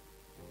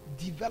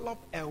 develop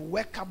a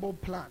workable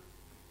plan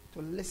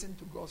to listen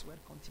to God's word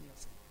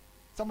continuously.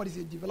 Somebody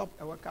say, develop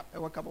a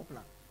workable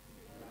plan.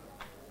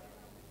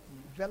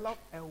 Develop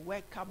a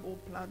workable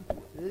plan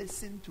to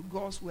listen to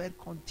God's word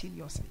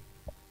continuously.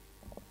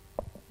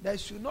 There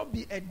should not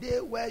be a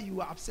day where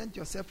you absent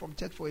yourself from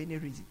church for any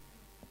reason.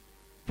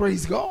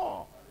 Praise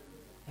God.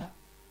 Yeah.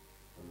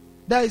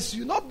 There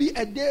should not be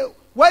a day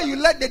where you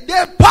let the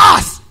day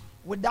pass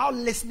without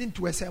listening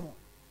to a sermon.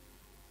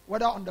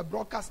 Whether on the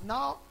broadcast.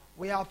 Now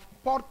we have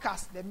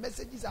podcasts. The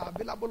messages are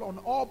available on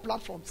all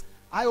platforms.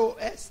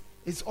 iOS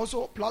is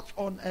also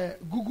on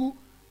Google,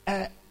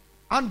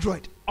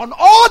 Android. On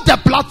all the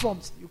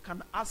platforms, you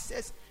can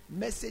access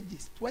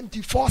messages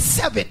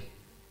 24/7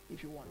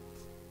 if you want.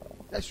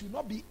 There should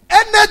not be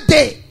any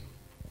day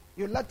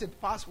you let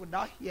it pass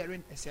without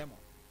hearing a sermon.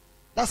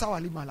 That's how I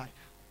live my life.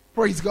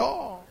 Praise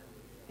God.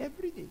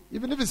 Every day.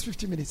 Even if it's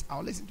 50 minutes,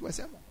 I'll listen to a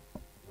sermon.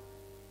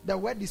 The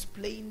word is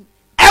playing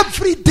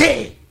every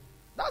day.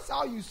 That's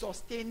how you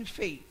sustain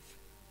faith.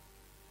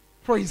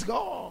 Praise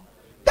God.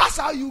 That's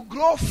how you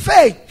grow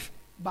faith,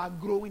 by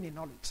growing in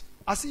knowledge.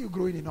 I see you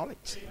growing in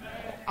knowledge.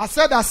 Amen. I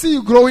said I see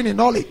you growing in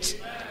knowledge.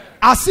 Amen.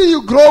 I see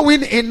you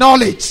growing in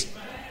knowledge.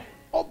 Amen.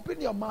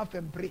 Open your mouth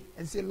and pray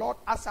and say, Lord,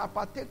 as I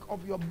partake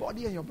of your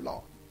body and your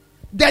blood,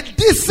 the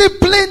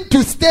discipline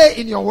to stay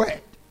in your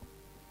word.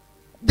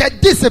 The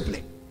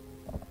discipline.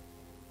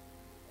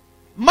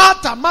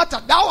 Martha,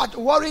 thou art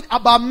worried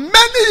about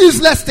many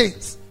useless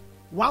things.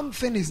 One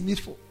thing is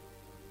needful.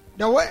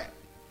 The word.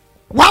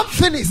 One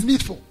thing is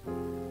needful.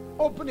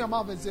 Open your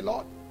mouth and say,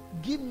 Lord,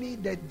 give me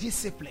the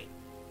discipline.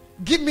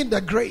 Give me the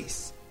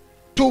grace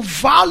to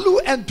value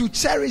and to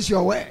cherish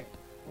your word.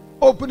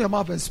 Open your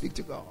mouth and speak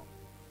to God.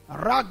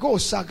 Rago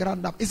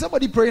sagranda. Is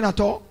somebody praying at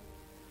all?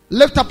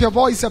 Lift up your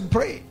voice and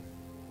pray.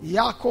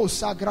 Yako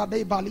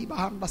sagrade bali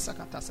bahanda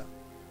sakatasa.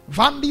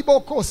 Vandi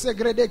boko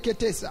segrede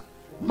ketesa.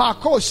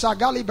 Mako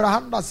sagali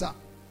brahandasa.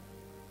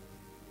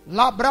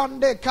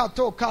 Labrande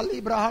kato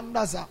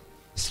kalibrahandasa.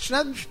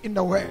 Strength in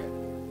the word.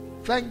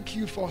 Thank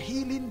you for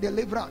healing,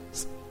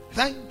 deliverance.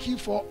 Thank you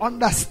for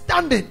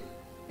understanding.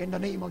 In the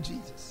name of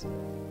Jesus.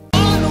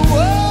 One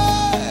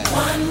word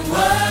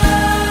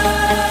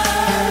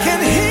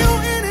can heal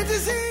any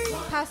disease.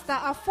 Pastor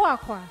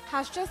Afuakwa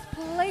has just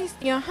placed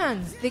in your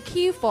hands the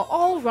key for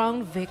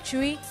all-round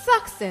victory,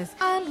 success,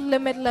 and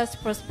limitless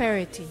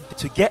prosperity.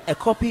 To get a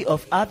copy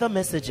of other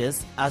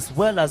messages as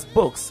well as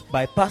books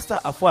by Pastor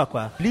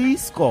Afuakwa,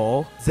 please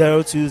call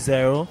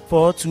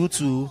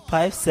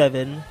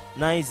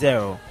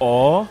 020-422-5790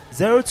 or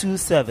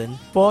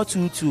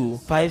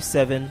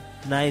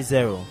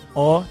 027-422-5790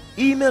 or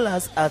email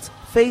us at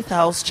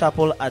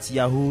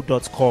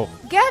faithhousechapel@yahoo.com.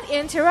 Get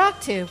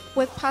interactive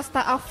with Pastor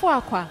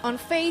Afuakwa on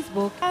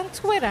Facebook and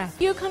Twitter.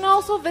 You can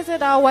also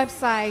visit our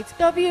website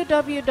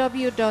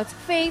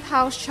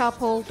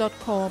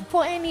www.faithhousechapel.com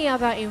for any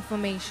other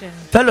information.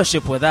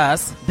 Fellowship with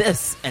us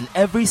this and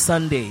every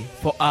Sunday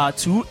for our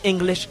 2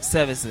 English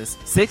services,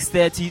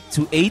 6:30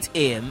 to 8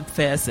 a.m.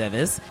 first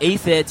service,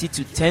 8:30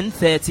 to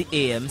 10:30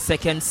 a.m.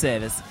 second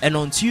service, and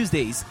on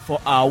Tuesdays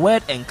for our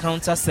Word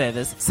Encounter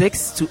service,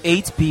 6 to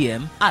 8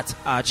 p.m. at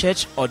our church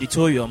Church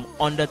Auditorium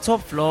on the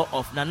top floor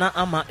of Nana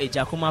Ama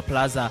Ejakuma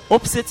Plaza,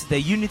 opposite the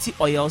Unity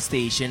Oil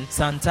Station,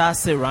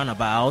 Santase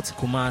Runabout,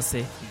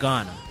 Kumasi,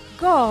 Ghana.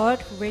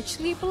 God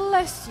richly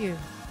bless you.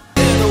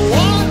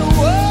 One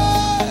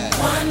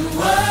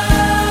word.